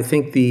 I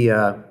think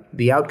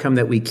the outcome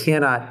that we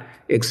cannot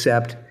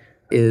accept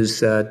is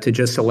to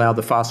just allow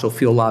the fossil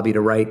fuel lobby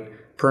to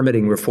write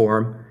permitting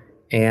reform.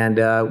 And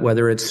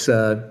whether it's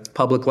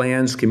public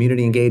lands,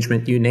 community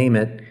engagement, you name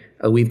it,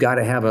 we've got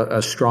to have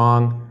a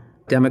strong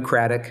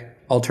democratic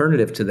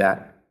alternative to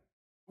that.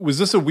 Was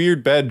this a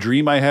weird, bad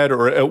dream I had?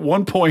 Or at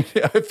one point,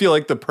 I feel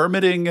like the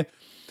permitting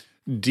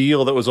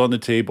deal that was on the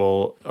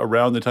table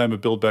around the time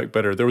of Build Back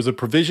Better, there was a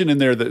provision in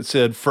there that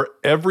said for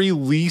every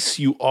lease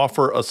you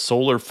offer a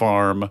solar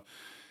farm,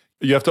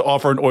 you have to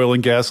offer an oil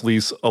and gas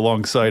lease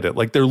alongside it.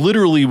 Like, they're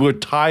literally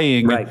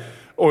tying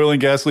oil and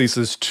gas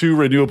leases to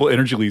renewable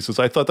energy leases.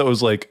 I thought that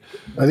was like...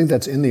 I think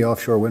that's in the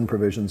offshore wind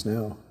provisions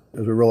now.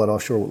 As we roll out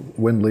offshore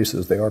wind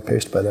leases, they are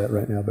paced by that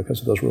right now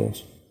because of those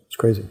rules. It's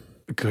crazy.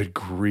 Good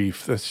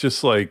grief. That's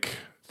just like...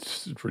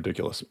 it's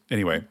ridiculous.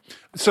 Anyway,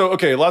 so,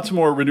 okay, lots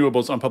more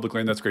renewables on public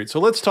land. That's great. So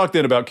let's talk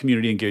then about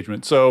community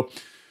engagement. So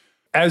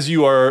as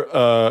you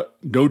are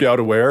no doubt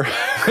aware,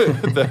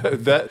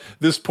 that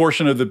this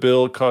portion of the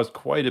bill caused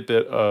quite a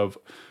bit of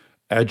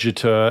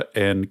agita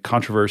and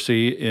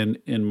controversy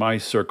in my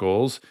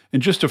circles.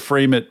 And just to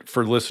frame it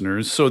for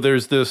listeners, so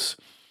there's this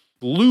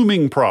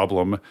looming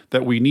problem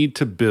that we need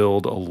to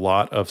build a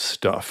lot of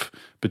stuff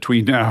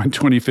between now and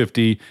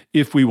 2050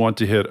 if we want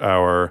to hit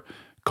our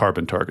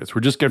carbon targets.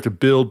 We're just going to have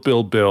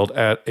to build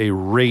at a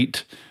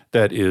rate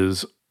that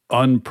is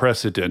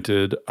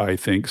unprecedented, I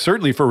think,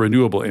 certainly for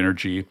renewable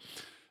energy,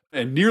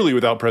 and nearly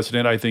without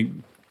precedent, I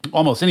think,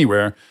 almost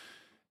anywhere.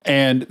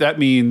 And that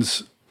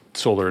means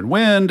solar and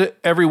wind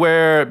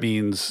everywhere. It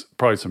means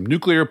probably some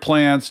nuclear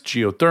plants,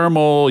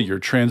 geothermal, your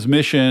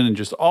transmission, and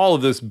just all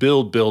of this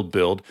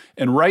build.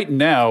 And right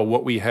now,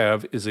 what we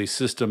have is a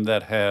system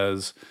that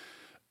has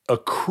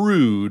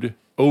accrued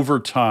over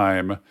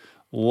time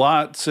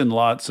lots and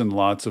lots and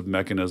lots of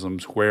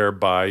mechanisms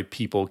whereby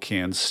people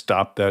can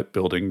stop that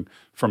building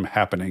from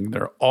happening.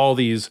 There are all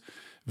these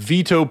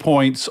veto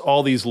points,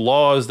 all these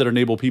laws that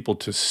enable people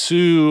to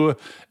sue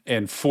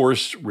and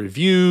force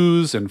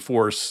reviews and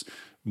force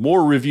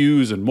more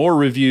reviews and more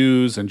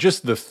reviews. And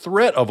just the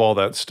threat of all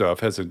that stuff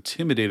has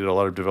intimidated a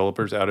lot of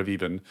developers out of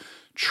even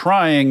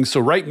trying.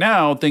 So right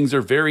now, things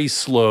are very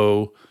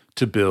slow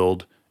to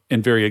build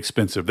and very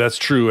expensive. That's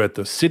true at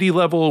the city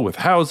level with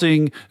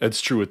housing.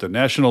 It's true at the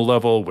national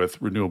level with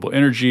renewable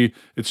energy.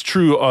 It's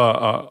true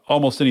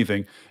almost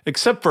anything,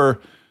 except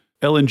for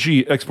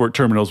LNG export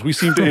terminals. We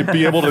seem to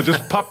be able to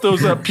just pop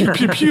those up, pew,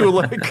 pew, pew,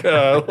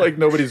 like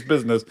nobody's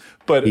business.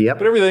 But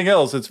everything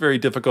else, it's very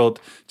difficult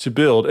to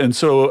build. And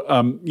so,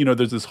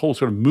 there's this whole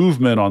sort of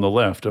movement on the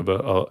left of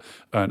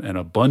an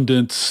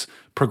abundance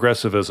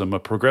progressivism, a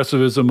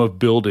progressivism of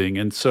building.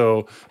 And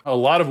so a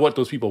lot of what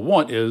those people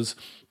want is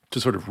to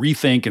sort of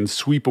rethink and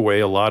sweep away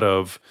a lot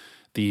of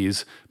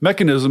these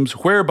mechanisms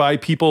whereby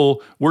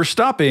people were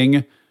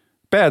stopping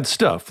bad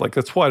stuff. Like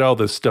that's why all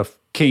this stuff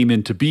came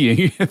into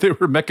being. There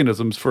were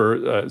mechanisms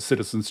for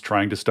citizens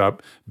trying to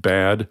stop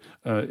bad,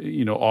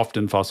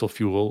 often fossil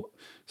fuel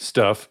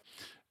stuff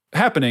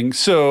happening.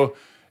 So,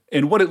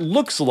 and what it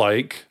looks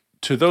like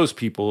to those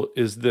people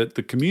is that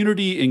the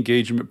community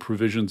engagement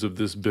provisions of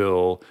this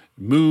bill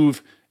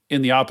move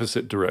in the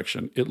opposite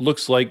direction. It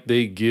looks like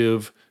they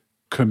give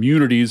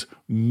communities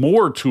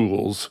more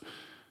tools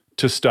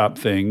to stop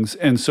things.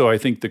 And so I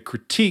think the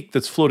critique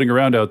that's floating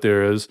around out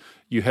there is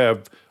you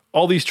have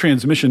all these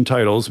transmission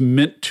titles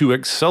meant to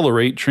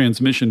accelerate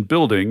transmission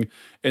building,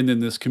 and then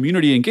this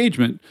community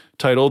engagement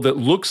title that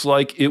looks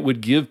like it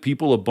would give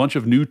people a bunch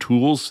of new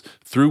tools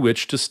through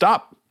which to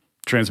stop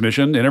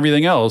transmission and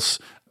everything else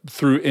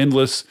through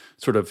endless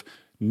sort of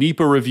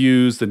NEPA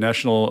reviews, the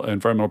National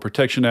Environmental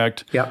Protection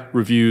Act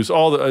reviews,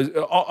 all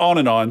the on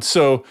and on.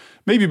 So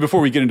maybe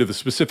before we get into the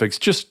specifics,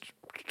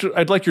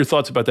 I'd like your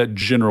thoughts about that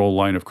general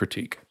line of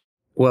critique.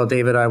 Well,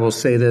 David, I will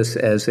say this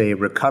as a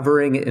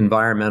recovering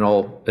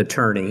environmental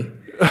attorney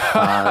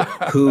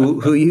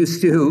who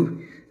used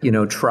to,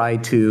 try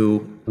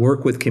to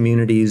work with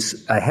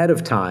communities ahead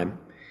of time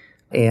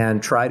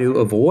and try to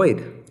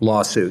avoid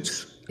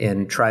lawsuits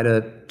and try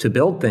to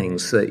build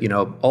things.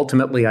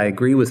 Ultimately, I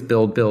agree with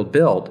build,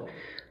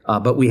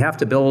 but we have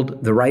to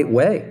build the right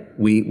way.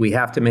 We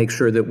have to make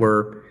sure that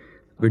we're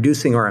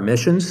reducing our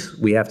emissions.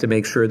 We have to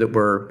make sure that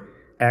we're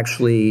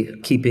actually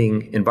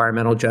keeping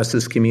environmental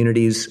justice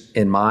communities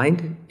in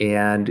mind.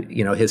 And,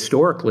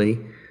 historically,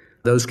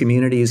 those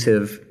communities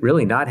have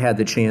really not had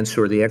the chance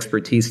or the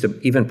expertise to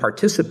even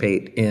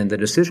participate in the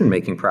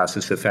decision-making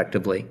process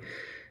effectively.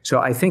 So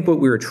I think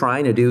what we were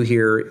trying to do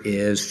here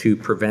is to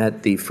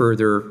prevent the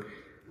further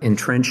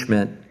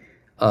entrenchment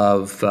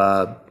of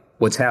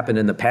what's happened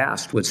in the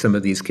past with some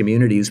of these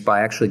communities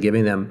by actually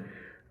giving them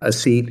a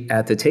seat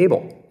at the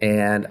table.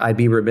 And I'd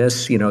be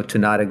remiss, to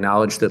not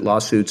acknowledge that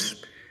lawsuits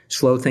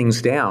slow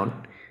things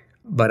down.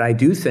 But I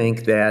do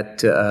think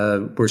that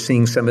we're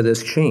seeing some of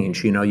this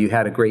change. You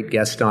had a great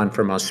guest on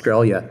from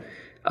Australia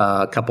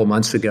a couple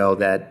months ago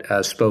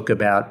that spoke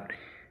about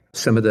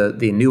some of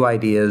the new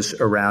ideas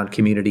around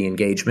community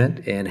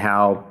engagement and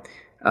how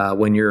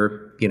when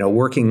you're,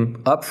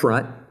 working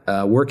upfront,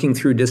 working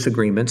through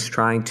disagreements,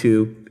 trying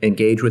to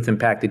engage with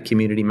impacted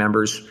community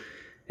members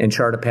and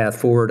chart a path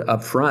forward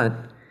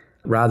upfront,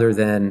 rather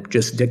than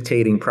just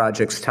dictating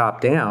projects top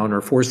down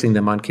or forcing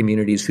them on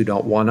communities who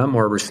don't want them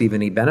or receive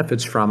any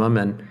benefits from them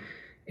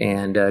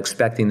and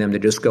expecting them to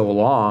just go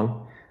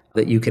along,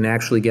 that you can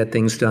actually get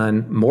things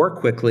done more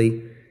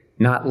quickly,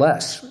 not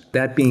less.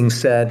 That being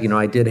said,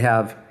 I did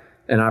have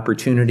an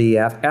opportunity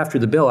after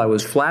the bill. I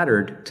was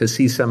flattered to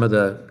see some of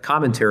the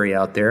commentary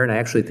out there, and I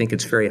actually think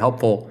it's very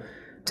helpful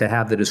to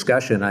have the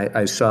discussion.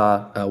 I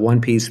saw one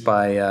piece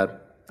by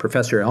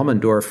Professor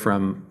Elmendorf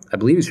from, I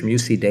believe he's from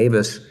UC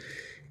Davis,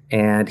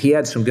 and he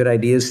had some good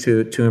ideas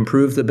to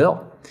improve the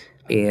bill.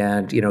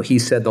 And, he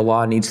said the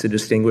law needs to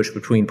distinguish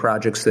between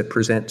projects that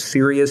present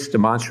serious,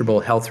 demonstrable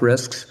health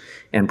risks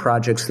and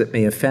projects that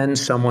may offend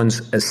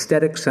someone's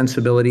aesthetic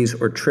sensibilities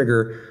or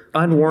trigger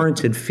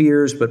unwarranted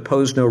fears but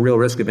pose no real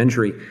risk of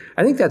injury.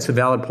 I think that's a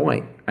valid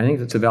point.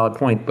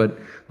 But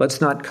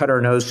let's not cut our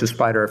nose to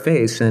spite our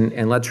face.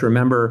 And let's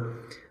remember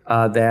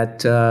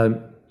that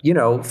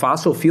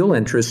fossil fuel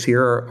interests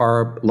here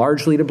are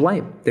largely to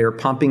blame. They're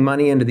pumping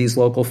money into these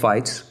local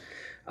fights.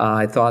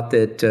 I thought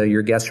that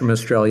your guest from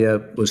Australia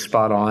was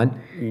spot on.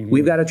 Mm-hmm.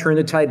 We've got to turn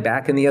the tide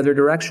back in the other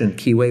direction.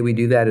 Key way we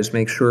do that is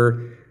make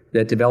sure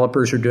that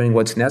developers are doing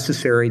what's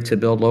necessary to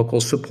build local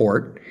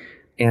support.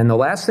 And the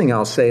last thing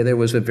I'll say, there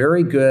was a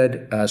very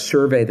good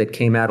survey that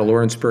came out of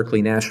Lawrence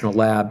Berkeley National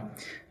Lab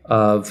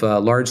of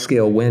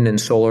large-scale wind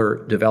and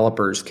solar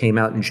developers, came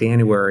out in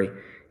January.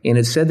 And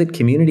it said that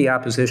community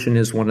opposition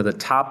is one of the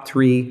top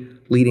 3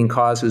 leading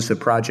causes of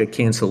project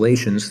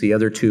cancellations. The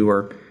other 2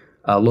 are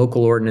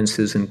local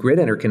ordinances and grid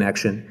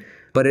interconnection.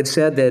 But it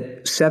said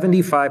that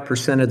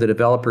 75% of the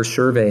developers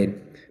surveyed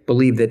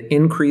believe that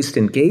increased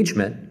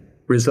engagement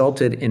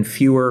resulted in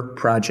fewer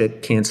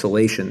project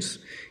cancellations.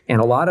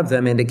 And a lot of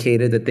them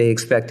indicated that they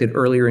expected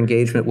earlier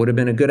engagement would have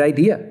been a good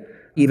idea,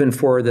 even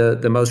for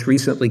the most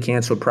recently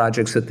canceled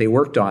projects that they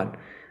worked on.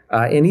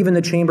 And even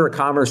the Chamber of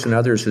Commerce and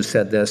others have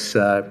said this,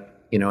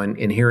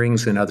 in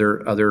hearings and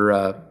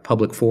other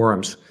public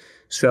forums.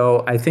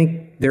 So I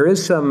think there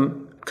is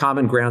some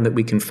common ground that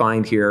we can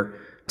find here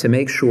to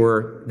make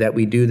sure that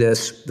we do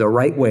this the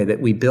right way, that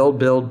we build,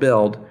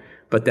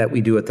 but that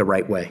we do it the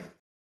right way.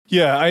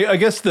 Yeah, I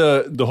guess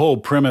the whole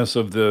premise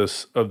of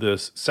this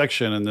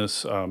section and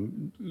this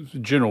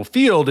general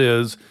field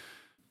is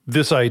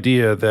this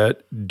idea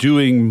that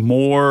doing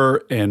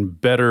more and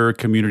better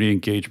community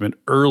engagement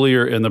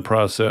earlier in the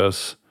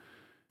process,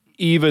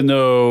 even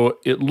though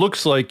it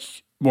looks like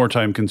more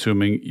time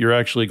consuming, you're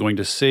actually going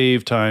to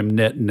save time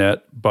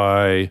net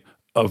by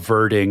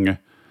averting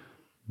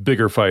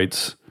bigger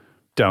fights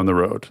down the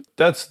road.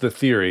 That's the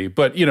theory.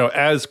 But,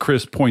 as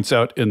Chris points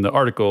out in the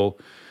article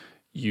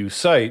you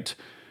cite,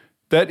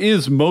 that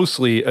is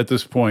mostly at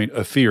this point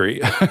a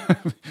theory.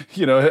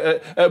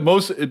 It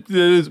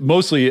is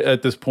mostly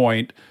at this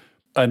point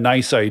a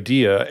nice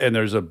idea, and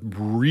there's a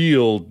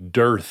real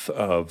dearth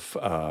of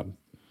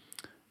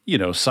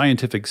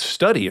scientific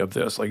study of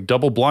this, like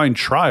double-blind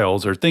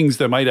trials or things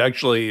that might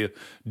actually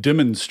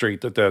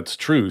demonstrate that that's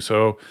true.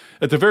 So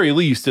at the very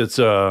least, it's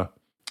a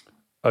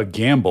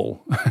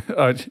gamble.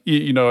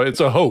 It's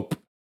a hope.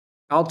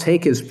 I'll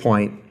take his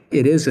point.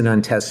 It is an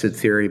untested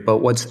theory, but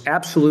what's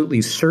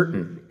absolutely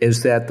certain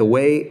is that the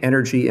way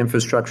energy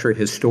infrastructure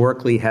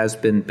historically has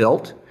been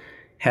built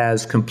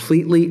has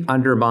completely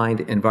undermined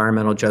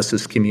environmental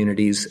justice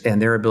communities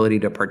and their ability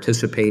to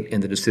participate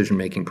in the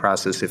decision-making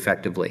process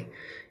effectively.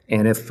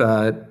 And if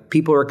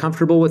people are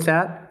comfortable with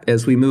that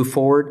as we move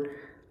forward,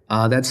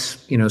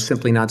 that's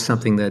simply not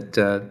something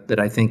that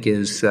I think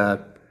is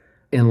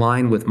in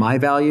line with my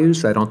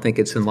values. I don't think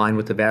it's in line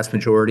with the vast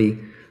majority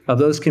of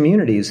those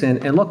communities.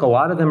 And look, a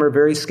lot of them are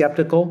very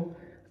skeptical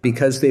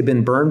because they've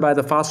been burned by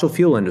the fossil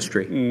fuel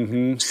industry.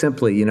 Mm-hmm.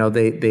 Simply,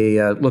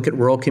 they look at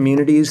rural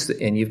communities,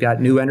 and you've got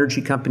new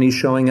energy companies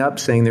showing up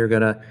saying they're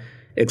going to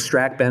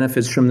extract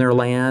benefits from their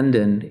land.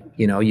 And,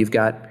 you've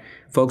got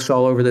folks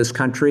all over this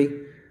country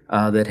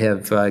that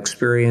have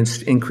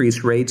experienced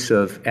increased rates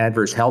of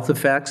adverse health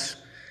effects,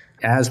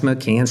 asthma,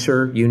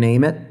 cancer, you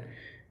name it.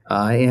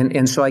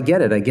 And so I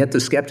get it. I get the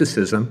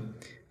skepticism.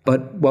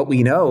 But what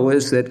we know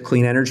is that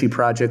clean energy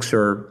projects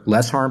are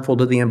less harmful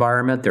to the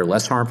environment. They're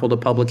less harmful to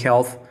public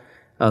health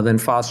than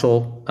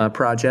fossil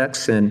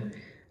projects, and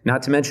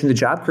not to mention the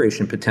job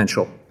creation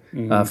potential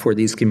for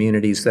these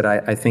communities that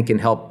I think can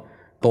help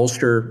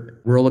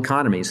bolster rural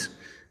economies.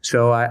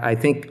 So I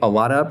think a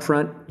lot of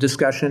upfront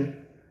discussion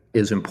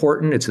is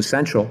important. It's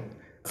essential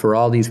for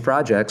all these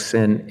projects,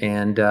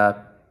 and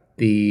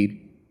the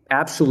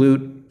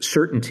absolute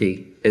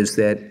certainty is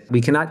that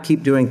we cannot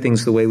keep doing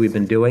things the way we've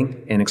been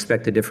doing and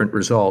expect a different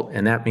result.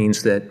 And that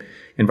means that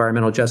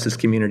environmental justice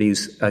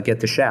communities get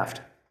the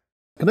shaft.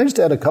 Can I just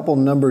add a couple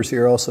numbers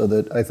here also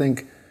that I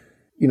think,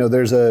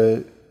 there's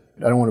I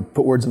don't want to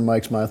put words in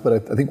Mike's mouth,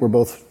 but I think we're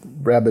both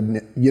rabid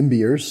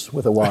YIMBYers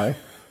with a Y.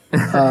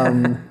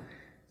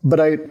 But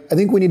I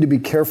think we need to be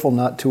careful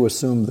not to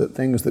assume that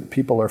things that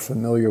people are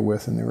familiar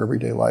with in their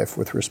everyday life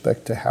with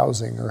respect to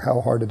housing, or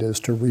how hard it is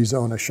to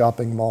rezone a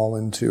shopping mall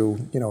into,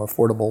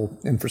 affordable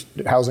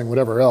housing,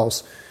 whatever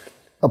else,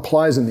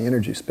 applies in the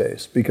energy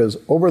space. Because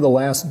over the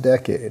last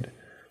decade,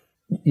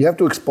 you have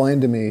to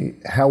explain to me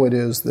how it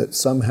is that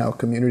somehow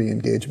community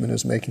engagement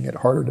is making it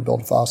harder to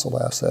build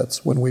fossil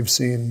assets when we've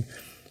seen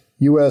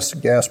U.S.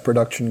 gas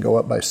production go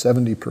up by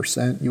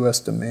 70%, U.S.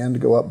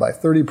 demand go up by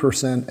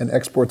 30%, and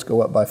exports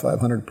go up by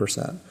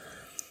 500%.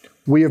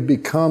 We have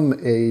become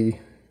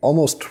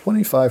almost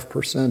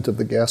 25% of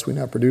the gas we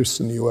now produce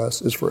in the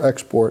U.S. is for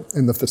export,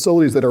 and the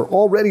facilities that are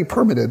already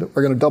permitted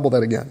are going to double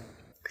that again.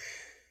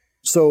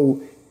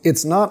 So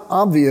it's not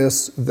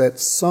obvious that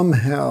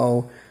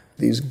somehow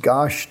these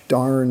gosh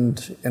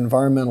darned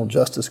environmental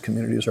justice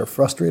communities are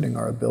frustrating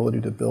our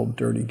ability to build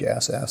dirty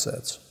gas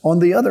assets. On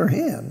the other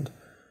hand,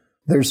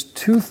 there's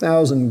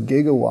 2,000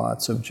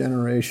 gigawatts of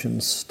generation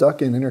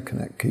stuck in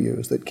interconnect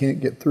queues that can't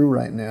get through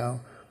right now,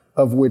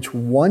 of which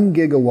 1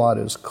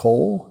 gigawatt is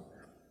coal,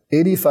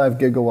 85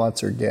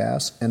 gigawatts are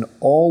gas, and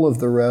all of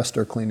the rest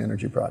are clean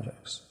energy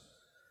projects.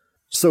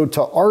 So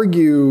to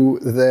argue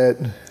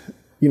that,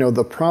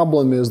 the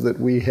problem is that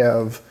we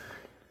have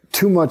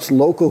too much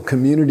local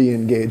community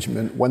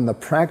engagement when the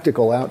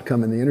practical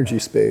outcome in the energy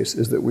space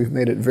is that we've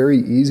made it very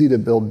easy to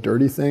build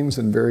dirty things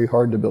and very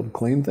hard to build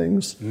clean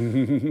things.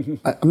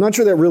 I'm not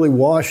sure that really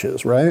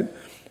washes, right?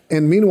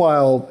 And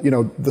meanwhile,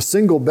 the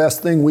single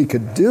best thing we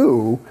could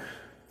do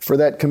for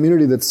that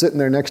community that's sitting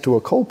there next to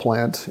a coal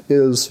plant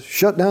is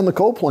shut down the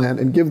coal plant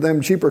and give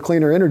them cheaper,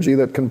 cleaner energy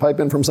that can pipe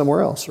in from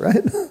somewhere else,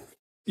 right?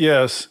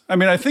 Yes. I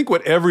mean, I think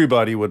what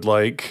everybody would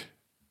like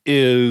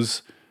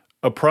is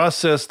a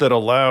process that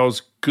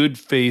allows good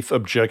faith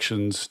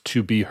objections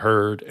to be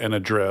heard and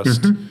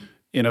addressed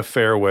in a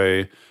fair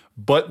way,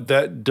 but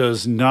that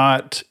does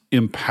not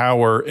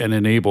empower and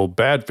enable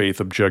bad faith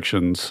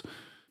objections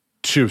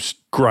to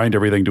grind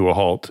everything to a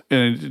halt.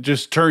 And it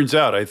just turns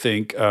out, I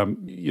think,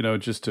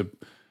 just to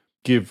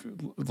give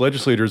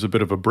legislators a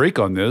bit of a break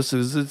on this,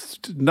 is it's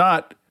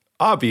not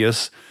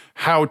obvious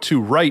how to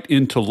write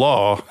into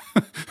law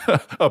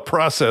a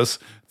process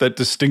that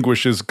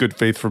distinguishes good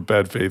faith from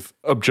bad faith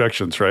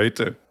objections, right?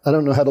 I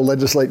don't know how to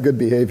legislate good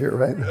behavior,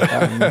 right?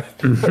 I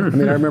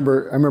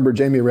remember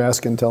Jamie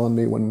Raskin telling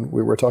me when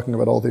we were talking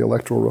about all the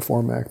Electoral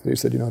Reform Act, he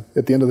said,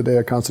 at the end of the day,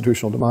 a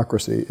constitutional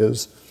democracy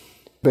is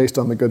based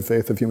on the good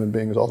faith of human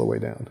beings all the way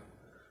down.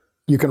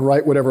 you can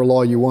write whatever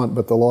law you want,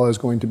 but the law is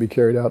going to be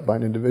carried out by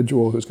an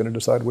individual who's going to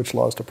decide which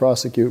laws to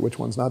prosecute, which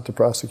ones not to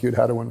prosecute,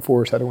 how to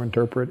enforce, how to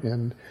interpret,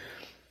 and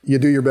you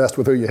do your best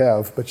with who you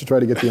have, but you try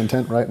to get the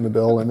intent right in the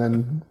bill, and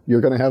then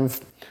you're going to have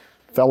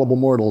fallible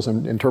mortals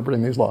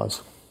interpreting these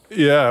laws.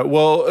 Yeah,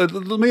 well,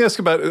 let me ask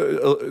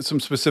about some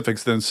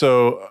specifics then.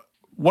 So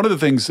one of the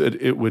things that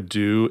it would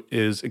do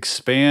is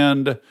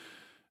expand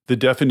the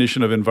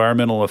definition of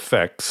environmental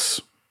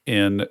effects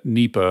in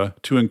NEPA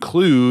to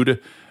include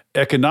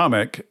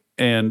economic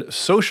and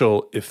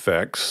social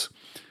effects.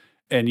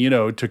 And,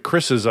 to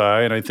Chris's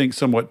eye, and I think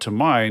somewhat to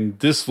mine,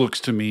 this looks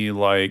to me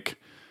like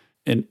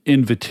an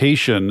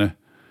invitation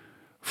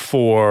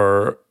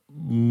for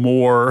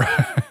more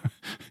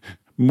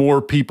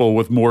more people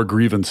with more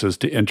grievances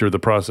to enter the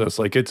process.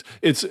 Like it's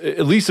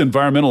at least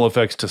environmental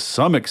effects to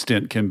some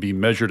extent can be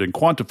measured and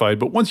quantified,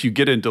 but once you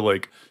get into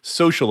like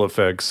social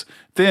effects,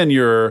 then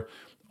you're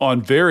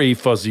on very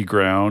fuzzy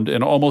ground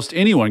and almost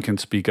anyone can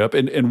speak up.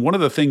 And one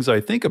of the things I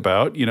think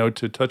about,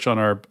 to touch on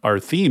our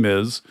theme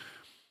is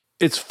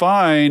it's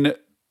fine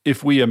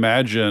if we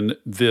imagine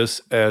this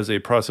as a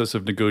process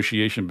of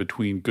negotiation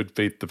between good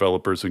faith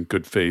developers and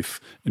good faith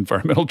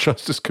environmental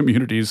justice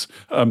communities,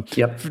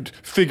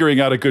 figuring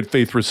out a good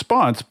faith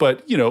response.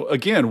 But,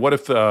 again, what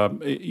if,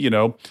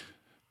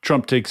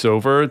 Trump takes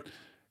over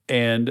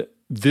and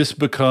this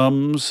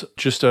becomes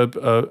just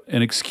an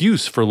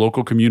excuse for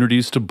local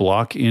communities to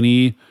block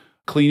any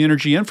clean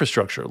energy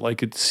infrastructure?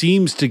 Like it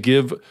seems to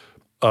give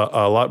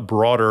a lot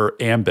broader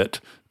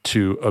ambit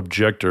to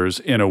objectors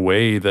in a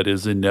way that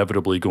is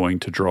inevitably going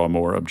to draw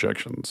more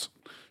objections.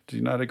 Do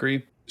you not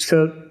agree?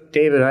 So,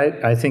 David,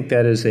 I think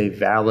that is a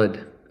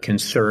valid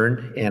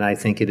concern, and I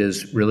think it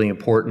is really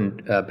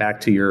important, back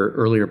to your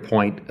earlier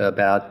point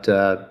about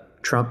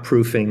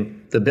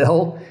Trump-proofing the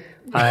bill.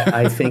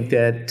 I think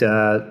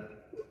that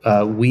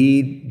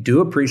we do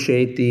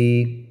appreciate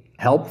the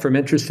help from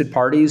interested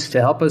parties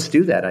to help us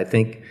do that. I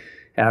think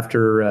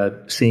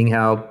after seeing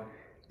how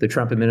the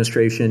Trump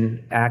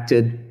administration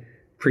acted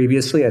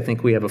previously, I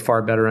think we have a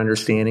far better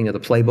understanding of the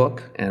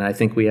playbook, and I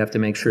think we have to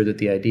make sure that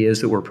the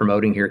ideas that we're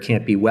promoting here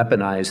can't be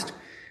weaponized.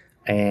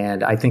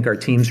 And I think our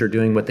teams are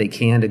doing what they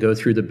can to go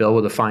through the bill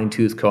with a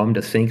fine-tooth comb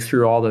to think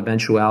through all the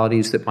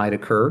eventualities that might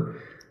occur.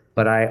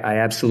 But I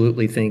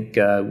absolutely think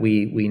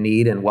we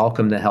need and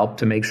welcome the help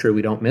to make sure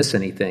we don't miss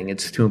anything.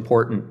 It's too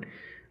important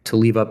to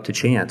leave up to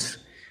chance.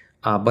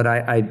 But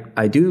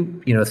I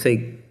do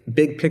think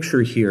big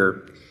picture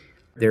here,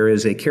 there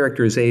is a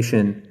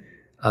characterization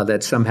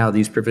that somehow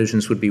these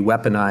provisions would be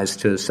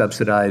weaponized to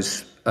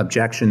subsidize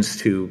objections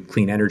to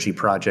clean energy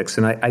projects.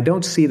 And I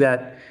don't see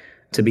that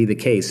to be the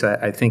case.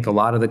 I think a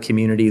lot of the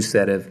communities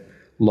that have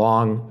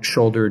long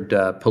shouldered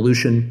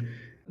pollution,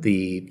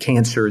 the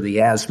cancer,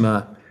 the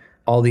asthma,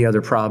 all the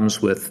other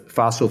problems with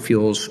fossil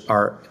fuels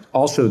are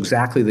also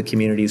exactly the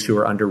communities who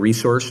are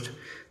under-resourced.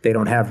 They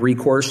don't have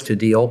recourse to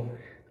deal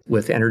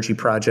with energy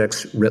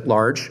projects writ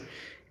large.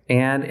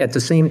 And at the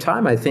same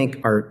time, I think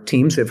our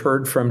teams have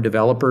heard from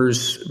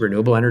developers,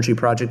 renewable energy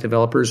project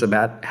developers,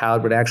 about how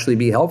it would actually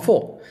be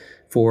helpful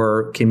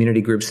for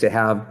community groups to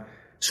have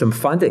some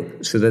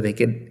funding so that they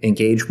could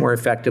engage more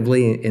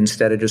effectively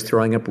instead of just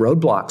throwing up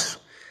roadblocks.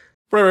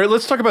 Right.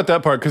 Let's talk about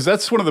that part, because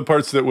that's one of the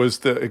parts that was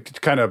the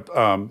kind of,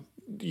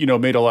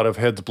 made a lot of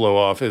heads blow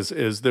off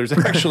is there's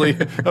actually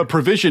a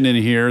provision in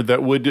here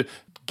that would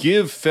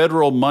give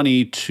federal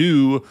money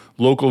to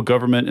local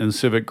government and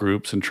civic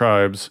groups and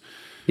tribes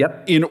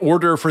in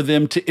order for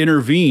them to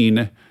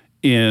intervene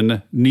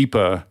in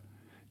NEPA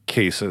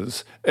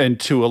cases. And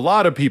to a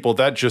lot of people,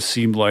 that just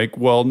seemed like,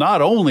 well, not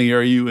only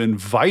are you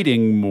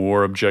inviting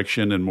more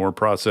objection and more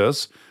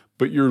process,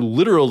 but you're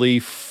literally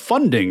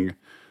funding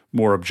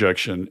more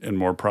objection and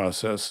more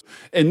process.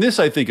 And this,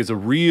 I think, is a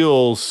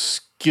real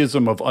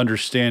schism of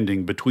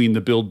understanding between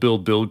the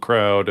build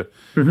crowd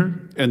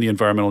and the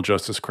environmental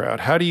justice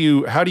crowd. How do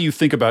you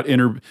think about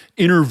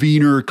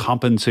intervener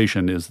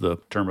compensation is the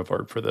term of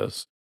art for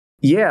this?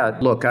 Yeah,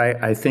 look,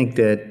 I think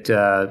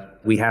that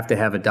we have to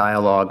have a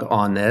dialogue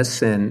on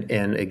this. And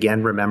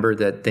again, remember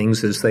that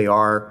things as they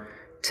are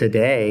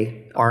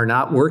today are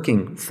not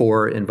working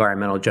for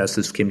environmental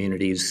justice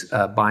communities.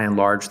 By and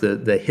large,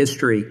 the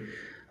history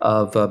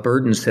of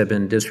burdens have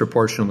been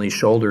disproportionately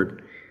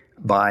shouldered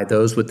by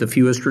those with the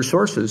fewest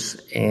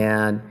resources.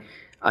 And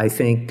I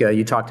think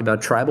you talked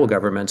about tribal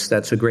governments.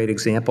 That's a great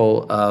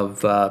example of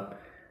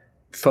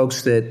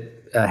folks that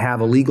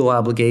have a legal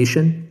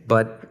obligation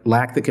but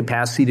lack the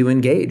capacity to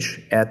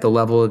engage at the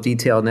level of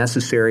detail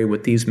necessary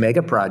with these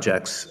mega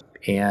projects.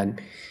 And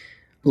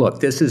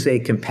look, this is a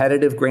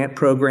competitive grant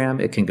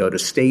program. It can go to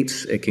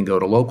states, it can go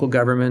to local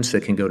governments,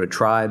 it can go to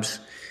tribes,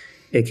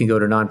 it can go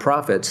to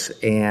nonprofits.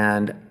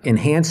 And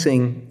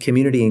enhancing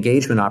community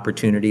engagement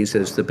opportunities,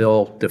 as the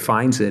bill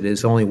defines it,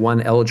 is only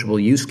one eligible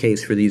use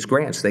case for these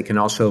grants. They can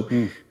also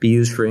be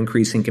used for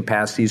increasing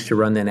capacities to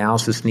run the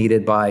analysis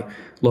needed by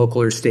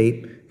local or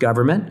state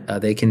government.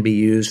 They can be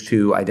used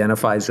to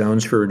identify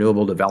zones for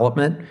renewable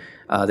development.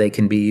 They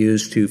can be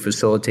used to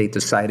facilitate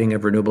the siting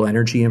of renewable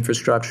energy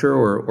infrastructure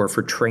or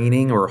for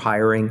training or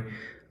hiring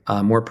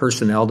more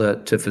personnel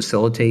to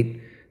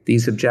facilitate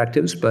these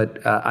objectives.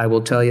 But I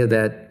will tell you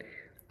that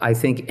I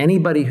think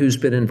anybody who's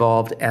been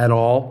involved at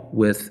all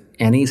with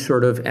any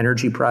sort of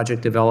energy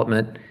project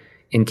development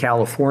in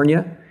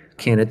California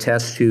can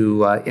attest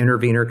to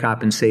intervener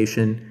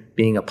compensation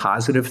being a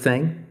positive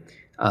thing.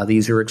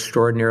 These are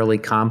extraordinarily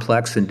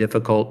complex and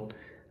difficult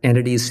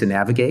entities to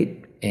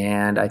navigate,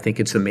 and I think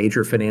it's a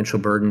major financial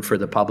burden for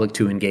the public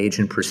to engage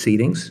in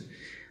proceedings.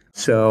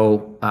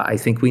 So I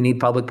think we need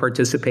public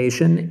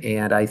participation,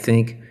 and I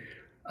think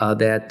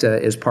that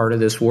as part of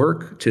this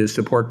work to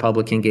support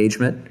public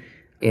engagement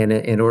and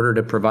in order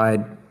to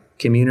provide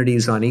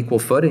communities on equal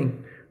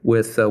footing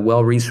with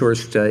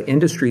well-resourced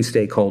industry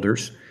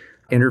stakeholders,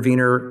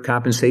 intervener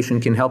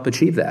compensation can help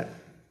achieve that.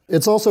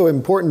 It's also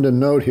important to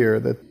note here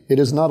that it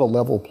is not a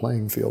level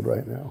playing field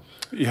right now.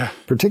 Yeah.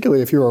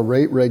 Particularly if you're a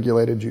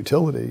rate-regulated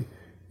utility,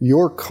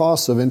 your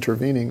costs of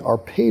intervening are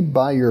paid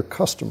by your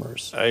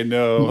customers. I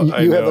know.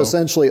 You have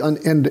essentially,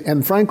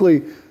 and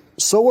frankly,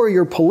 so are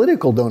your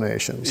political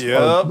donations. Yep.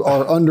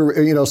 Are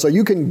under, so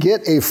you can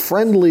get a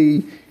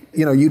friendly,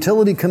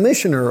 utility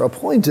commissioner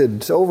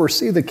appointed to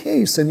oversee the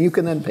case, and you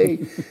can then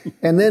pay.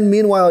 And then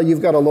meanwhile,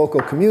 you've got a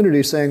local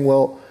community saying,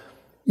 well,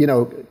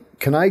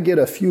 can I get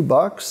a few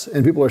bucks?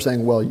 And people are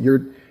saying, well,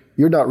 you're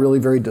not really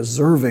very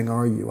deserving,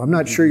 are you? I'm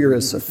not sure you're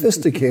as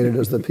sophisticated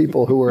as the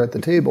people who are at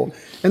the table.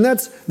 And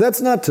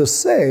that's not to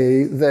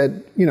say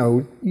that,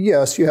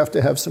 yes, you have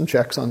to have some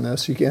checks on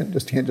this. You can't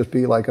just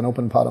be like an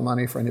open pot of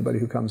money for anybody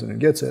who comes in and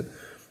gets it.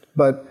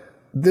 But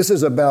this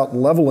is about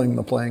leveling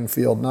the playing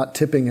field, not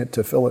tipping it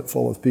to fill it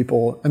full of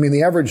people. I mean,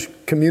 the average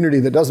community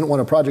that doesn't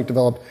want a project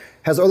developed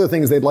has other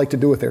things they'd like to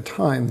do with their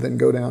time than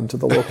go down to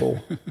the local,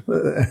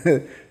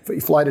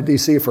 fly to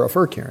DC for a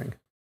FERC hearing.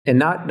 And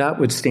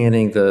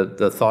notwithstanding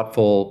the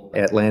thoughtful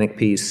Atlantic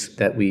piece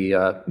that we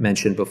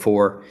mentioned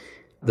before,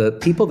 the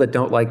people that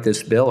don't like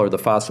this bill are the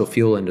fossil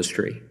fuel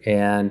industry.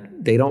 And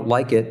they don't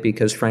like it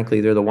because,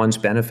 frankly, they're the ones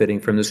benefiting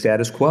from the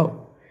status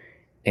quo.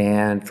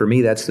 And for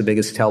me, that's the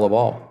biggest tell of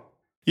all.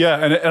 Yeah,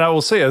 and I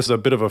will say, as a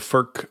bit of a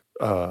FERC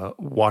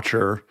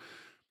watcher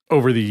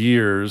over the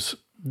years,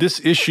 this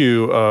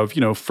issue of,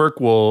 FERC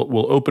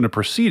will open a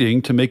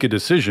proceeding to make a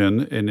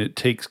decision, and it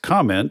takes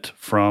comment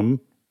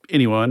from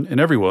anyone and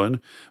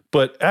everyone,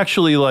 but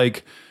actually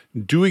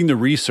doing the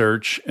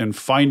research and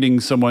finding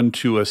someone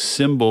to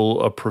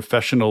assemble a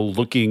professional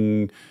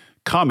looking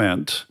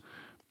comment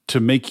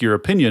to make your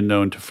opinion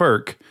known to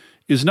FERC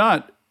is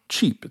not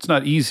cheap. It's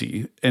not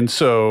easy. And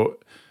so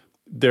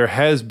this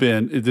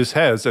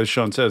has, as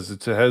Sean says,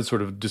 it has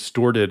sort of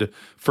distorted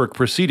FERC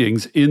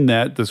proceedings in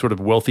that the sort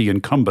of wealthy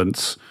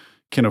incumbents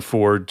can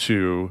afford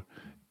to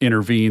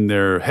intervene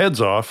their heads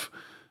off.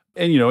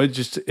 And,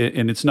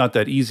 it's not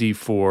that easy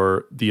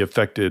for the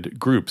affected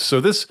groups. So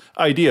this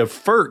idea of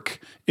FERC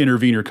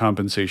intervener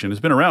compensation has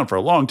been around for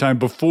a long time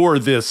before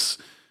this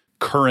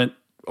current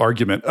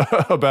argument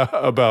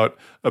about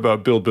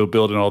build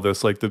and all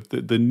this. Like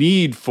the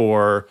need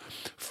for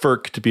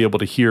FERC to be able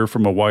to hear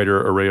from a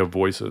wider array of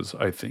voices,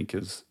 I think,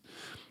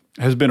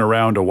 has been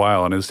around a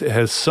while and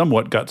has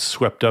somewhat got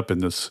swept up in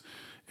this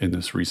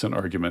recent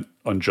argument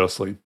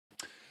unjustly.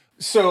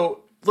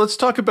 So let's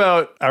talk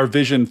about our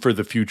vision for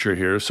the future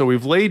here. So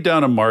we've laid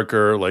down a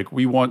marker, like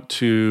we want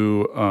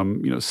to,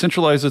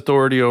 centralize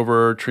authority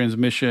over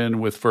transmission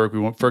with FERC. We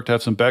want FERC to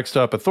have some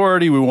backstop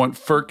authority. We want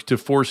FERC to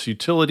force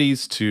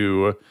utilities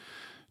to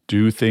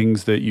do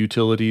things that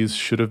utilities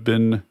should have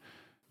been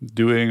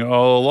doing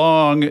all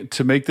along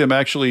to make them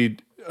actually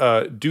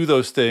do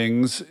those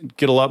things,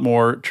 get a lot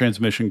more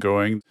transmission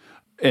going.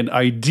 And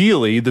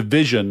ideally, the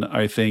vision,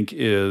 I think,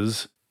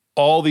 is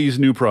all these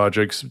new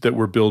projects that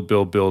we're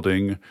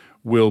building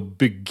will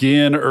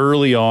begin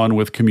early on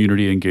with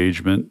community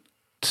engagement,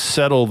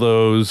 settle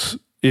those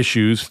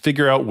issues,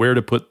 figure out where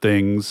to put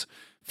things,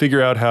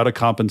 figure out how to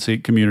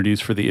compensate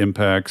communities for the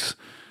impacts,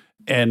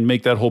 and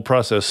make that whole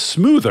process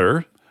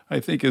smoother, I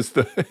think is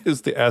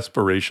the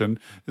aspiration,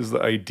 is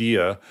the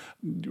idea.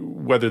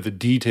 Whether the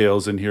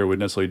details in here would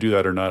necessarily do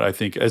that or not, I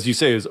think, as you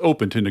say, is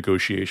open to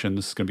negotiation.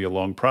 This is going to be a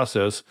long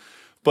process.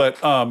 But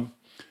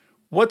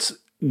what's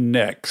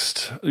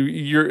next?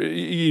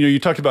 You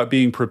talked about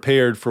being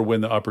prepared for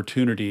when the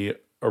opportunity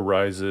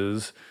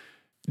arises.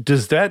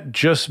 Does that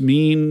just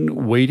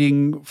mean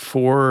waiting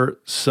for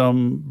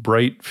some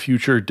bright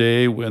future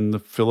day when the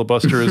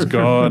filibuster is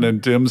gone and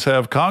Dems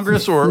have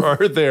Congress, or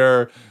are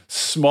there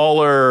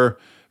smaller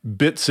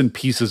bits and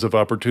pieces of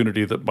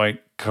opportunity that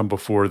might come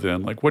before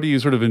then? Like, what do you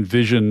sort of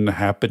envision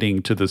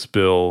happening to this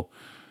bill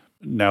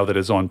now that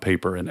it's on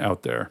paper and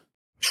out there?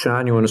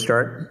 Sean, you want to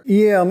start?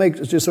 Yeah, I'll make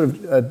just sort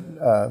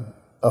of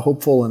a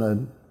hopeful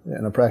and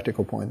a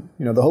practical point.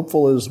 The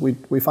hopeful is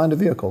we find a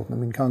vehicle. I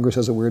mean, Congress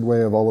has a weird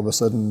way of all of a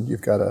sudden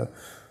you've got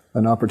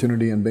an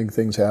opportunity and big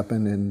things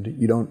happen, and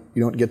you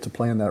don't get to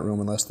play in that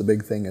room unless the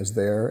big thing is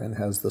there and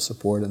has the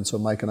support. And so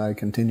Mike and I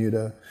continue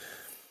to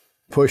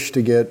push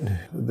to get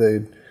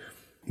the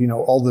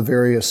all the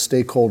various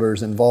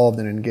stakeholders involved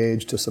and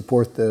engaged to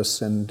support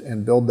this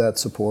and build that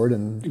support.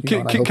 And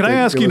can I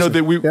ask,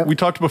 that we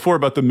talked before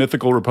about the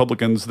mythical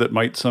Republicans that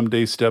might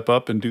someday step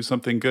up and do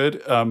something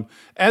good.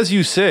 As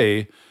you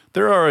say,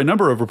 there are a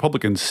number of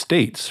Republican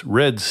states,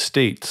 red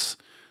states,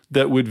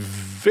 that would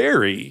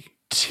very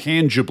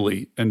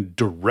tangibly and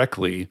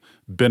directly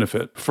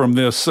benefit from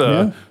this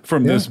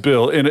this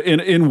bill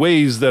in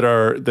ways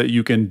that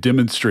you can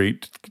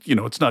demonstrate.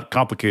 It's not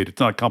complicated. It's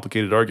not a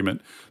complicated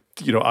argument.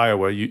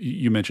 Iowa,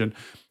 you mentioned.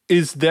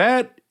 Is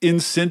that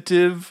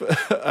incentive?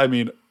 I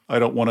mean, I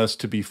don't want us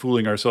to be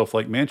fooling ourselves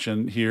like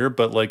Manchin here,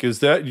 but is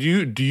that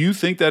do you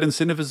think that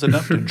incentive is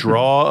enough to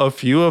draw a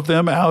few of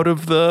them out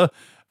of the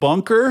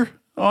bunker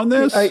on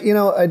this?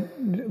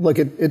 Look,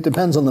 it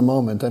depends on the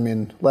moment. I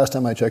mean, last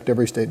time I checked,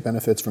 every state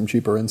benefits from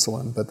cheaper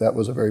insulin, but that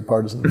was a very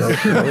partisan vote.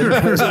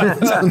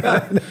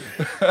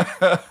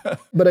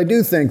 But I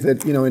do think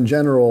that, in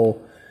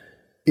general,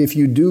 if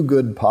you do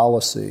good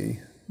policy,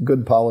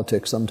 good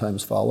politics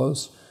sometimes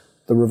follows.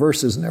 The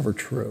reverse is never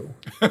true,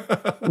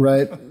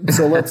 right?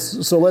 So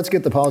let's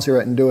get the policy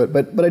right and do it.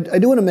 But I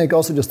do want to make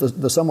also just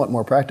the somewhat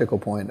more practical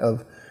point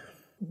of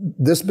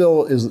this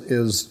bill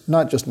is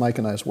not just Mike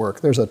and I's work.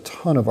 There's a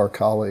ton of our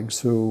colleagues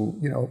who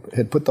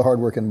had put the hard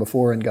work in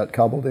before and got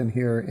cobbled in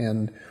here,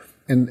 and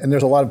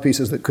there's a lot of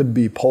pieces that could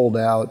be pulled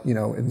out, in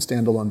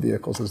standalone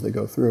vehicles as they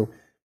go through.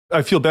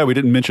 I feel bad we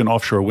didn't mention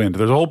offshore wind.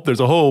 There's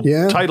a whole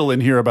title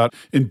in here about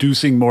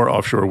inducing more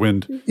offshore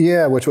wind.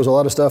 Yeah, which was a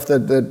lot of stuff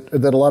that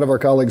a lot of our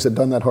colleagues had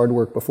done that hard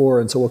work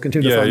before, and so we'll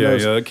continue to find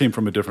those. Yeah, that came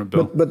from a different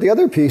bill. But the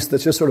other piece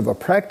that's just sort of a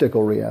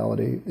practical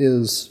reality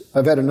is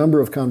I've had a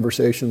number of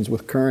conversations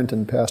with current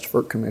and past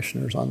FERC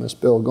commissioners on this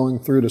bill, going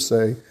through to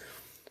say,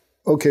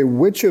 okay,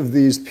 which of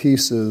these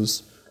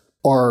pieces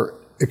are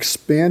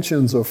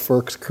expansions of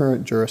FERC's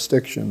current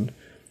jurisdiction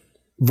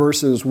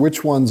versus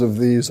which ones of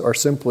these are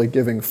simply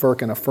giving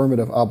FERC an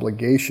affirmative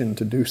obligation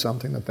to do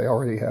something that they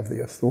already have the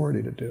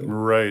authority to do.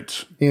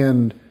 Right.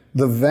 And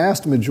the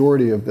vast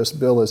majority of this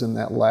bill is in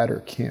that latter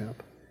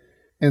camp.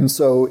 And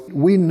so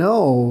we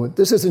know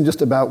this isn't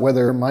just about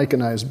whether Mike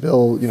and I's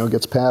bill,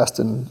 gets passed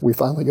and we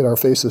finally get our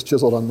faces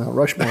chiseled on Mount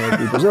Rushmore as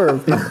we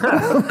deserve.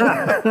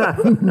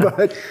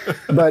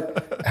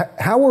 But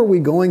how are we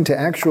going to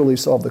actually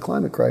solve the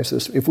climate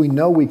crisis if we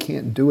know we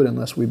can't do it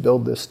unless we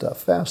build this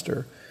stuff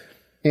faster?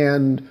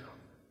 And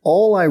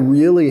all I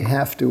really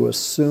have to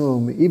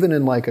assume, even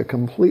in a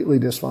completely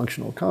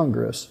dysfunctional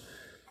Congress,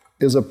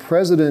 is a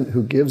president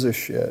who gives a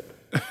shit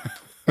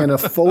and a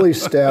fully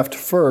staffed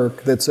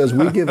FERC that says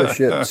we give a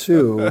shit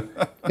too,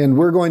 and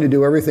we're going to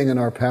do everything in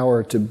our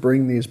power to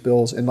bring these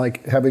bills. And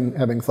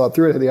having thought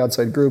through it at the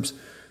outside groups,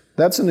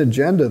 that's an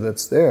agenda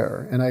that's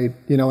there. And I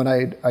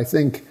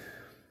think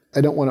I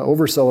don't want to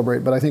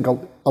over-celebrate, but I think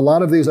a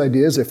lot of these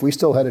ideas, if we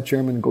still had a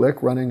Chairman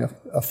Glick running a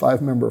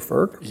 5-member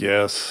FERC,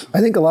 yes, I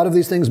think a lot of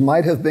these things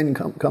might have been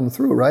come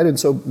through, right? And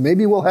so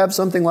maybe we'll have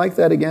something like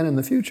that again in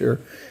the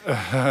future.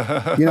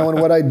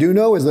 And what I do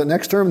know is that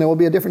next term there will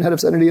be a different head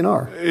of Senate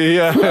DNR.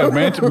 Yeah,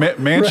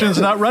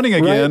 Manchin's not running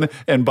again, right?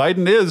 And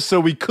Biden is, so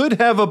we could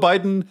have a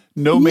Biden,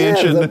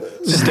 Manchin,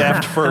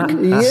 staffed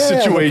FERC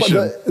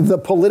situation. The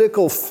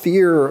political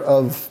fear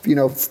of,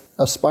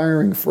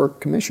 aspiring FERC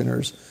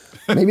commissioners.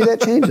 Maybe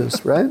that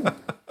changes, right?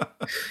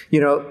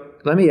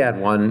 Let me add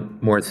one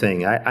more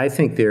thing. I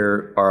think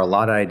there are a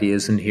lot of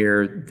ideas in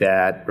here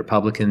that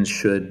Republicans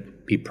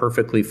should be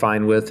perfectly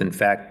fine with. In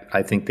fact,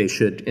 I think they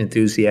should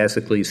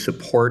enthusiastically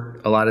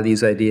support a lot of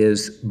these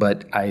ideas.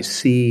 But I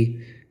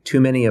see too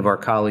many of our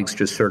colleagues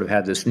just sort of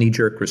have this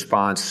knee-jerk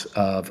response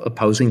of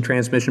opposing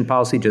transmission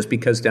policy just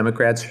because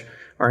Democrats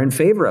are in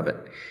favor of it.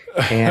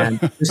 And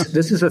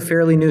this is a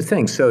fairly new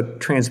thing. So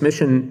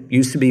transmission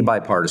used to be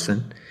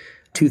bipartisan.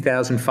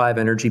 2005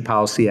 Energy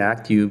Policy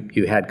Act, you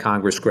had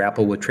Congress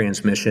grapple with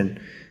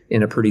transmission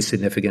in a pretty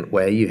significant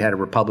way. You had a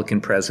Republican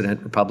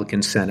president,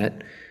 Republican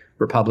Senate,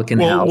 Republican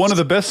House. Well, one of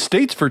the best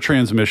states for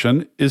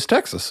transmission is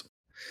Texas.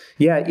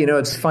 Yeah,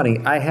 it's funny.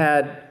 I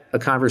had a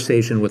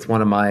conversation with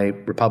one of my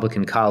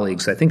Republican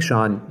colleagues. I think,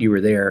 Sean, you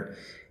were there.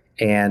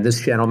 And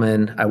this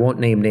gentleman, I won't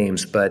name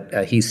names,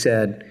 but he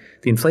said,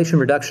 the Inflation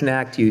Reduction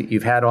Act,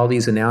 you've had all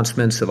these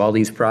announcements of all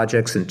these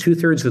projects, and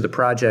 2/3 of the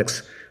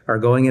projects are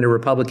going into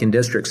Republican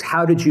districts.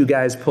 How did you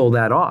guys pull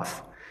that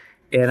off?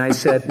 And I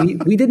said,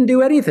 we didn't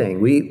do anything.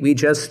 We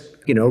just,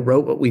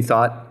 wrote what we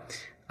thought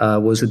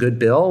was a good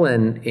bill,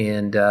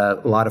 and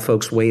a lot of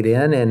folks weighed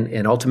in,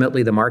 and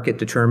ultimately the market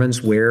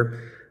determines where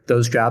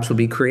those jobs will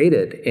be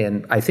created.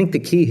 And I think the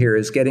key here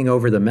is getting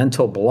over the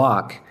mental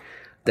block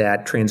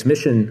that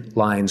transmission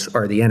lines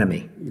are the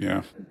enemy.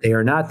 Yeah. They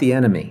are not the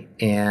enemy.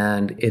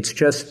 And it's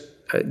just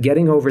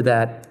getting over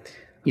that,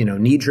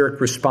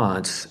 knee-jerk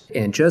response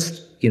and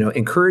just,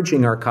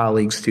 encouraging our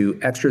colleagues to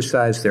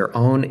exercise their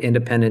own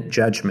independent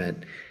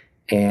judgment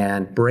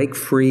and break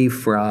free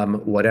from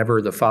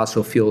whatever the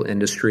fossil fuel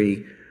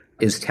industry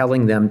is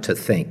telling them to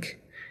think.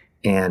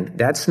 And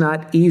that's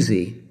not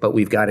easy, but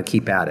we've got to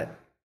keep at it.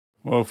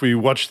 Well, if we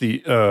watch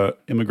the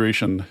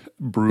immigration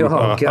brew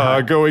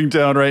going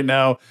down right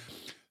now,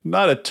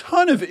 not a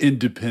ton of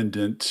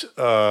independent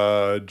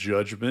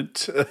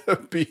judgment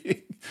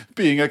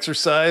being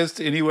exercised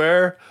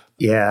anywhere.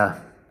 Yeah.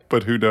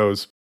 But who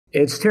knows?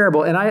 It's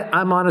terrible. And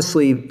I'm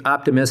honestly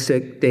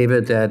optimistic,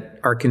 David, that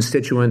our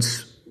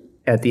constituents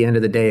at the end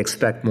of the day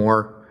expect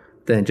more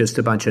than just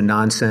a bunch of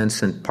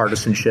nonsense and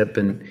partisanship.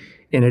 And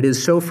it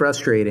is so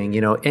frustrating.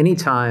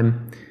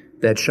 Anytime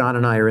that Sean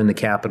and I are in the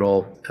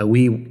Capitol,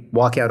 we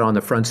walk out on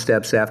the front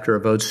steps after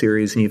a vote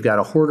series, and you've got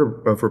a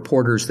horde of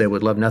reporters that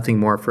would love nothing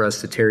more for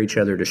us to tear each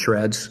other to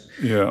shreds.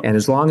 Yeah. And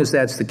as long as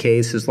that's the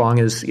case, as long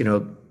as,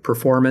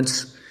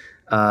 performance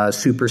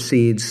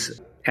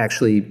supersedes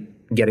actually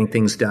getting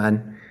things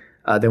done,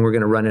 then we're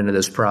going to run into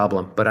this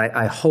problem. But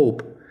I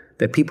hope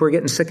that people are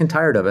getting sick and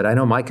tired of it. I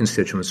know my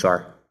constituents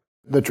are.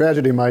 The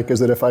tragedy, Mike, is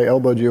that if I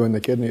elbowed you in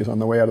the kidneys on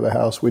the way out of the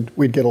house,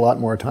 we'd get a lot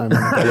more time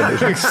on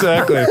television.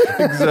 Exactly.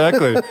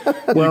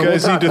 Well, you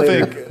guys need to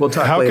think,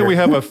 how can we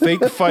have a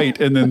fake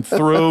fight and then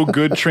throw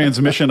good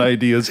transmission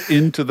ideas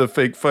into the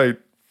fake fight?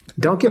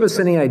 Don't give us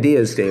any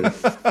ideas, David.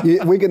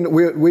 We can,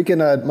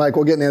 Mike,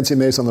 we'll get Nancy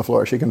Mace on the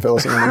floor. She can fill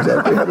us in on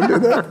exactly how to do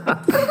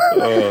that.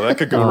 Oh, that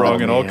could go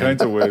wrong in all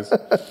kinds of ways.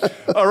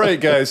 All right,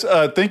 guys.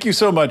 Thank you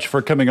so much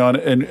for coming on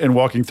and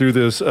walking through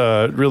this.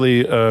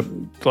 Really,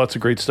 lots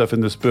of great stuff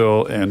in this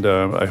bill, and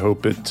I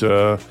hope it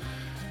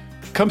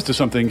comes to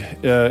something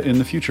in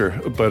the future.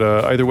 But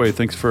either way,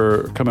 thanks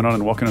for coming on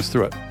and walking us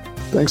through it.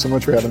 Thanks so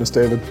much for having us,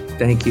 David.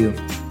 Thank you.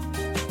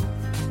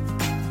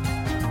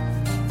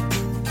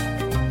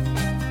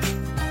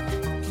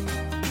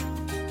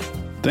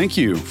 Thank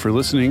you for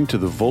listening to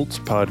the Volts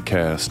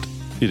podcast.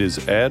 It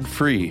is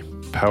ad-free,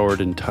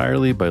 powered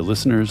entirely by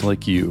listeners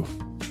like you.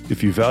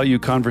 If you value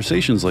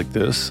conversations like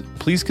this,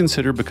 please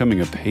consider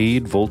becoming a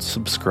paid Volts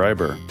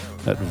subscriber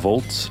at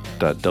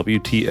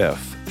volts.wtf.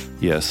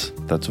 Yes,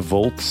 that's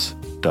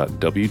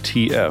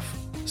volts.wtf,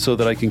 so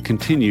that I can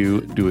continue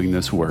doing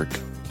this work.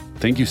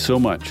 Thank you so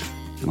much,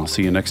 and I'll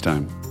see you next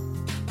time.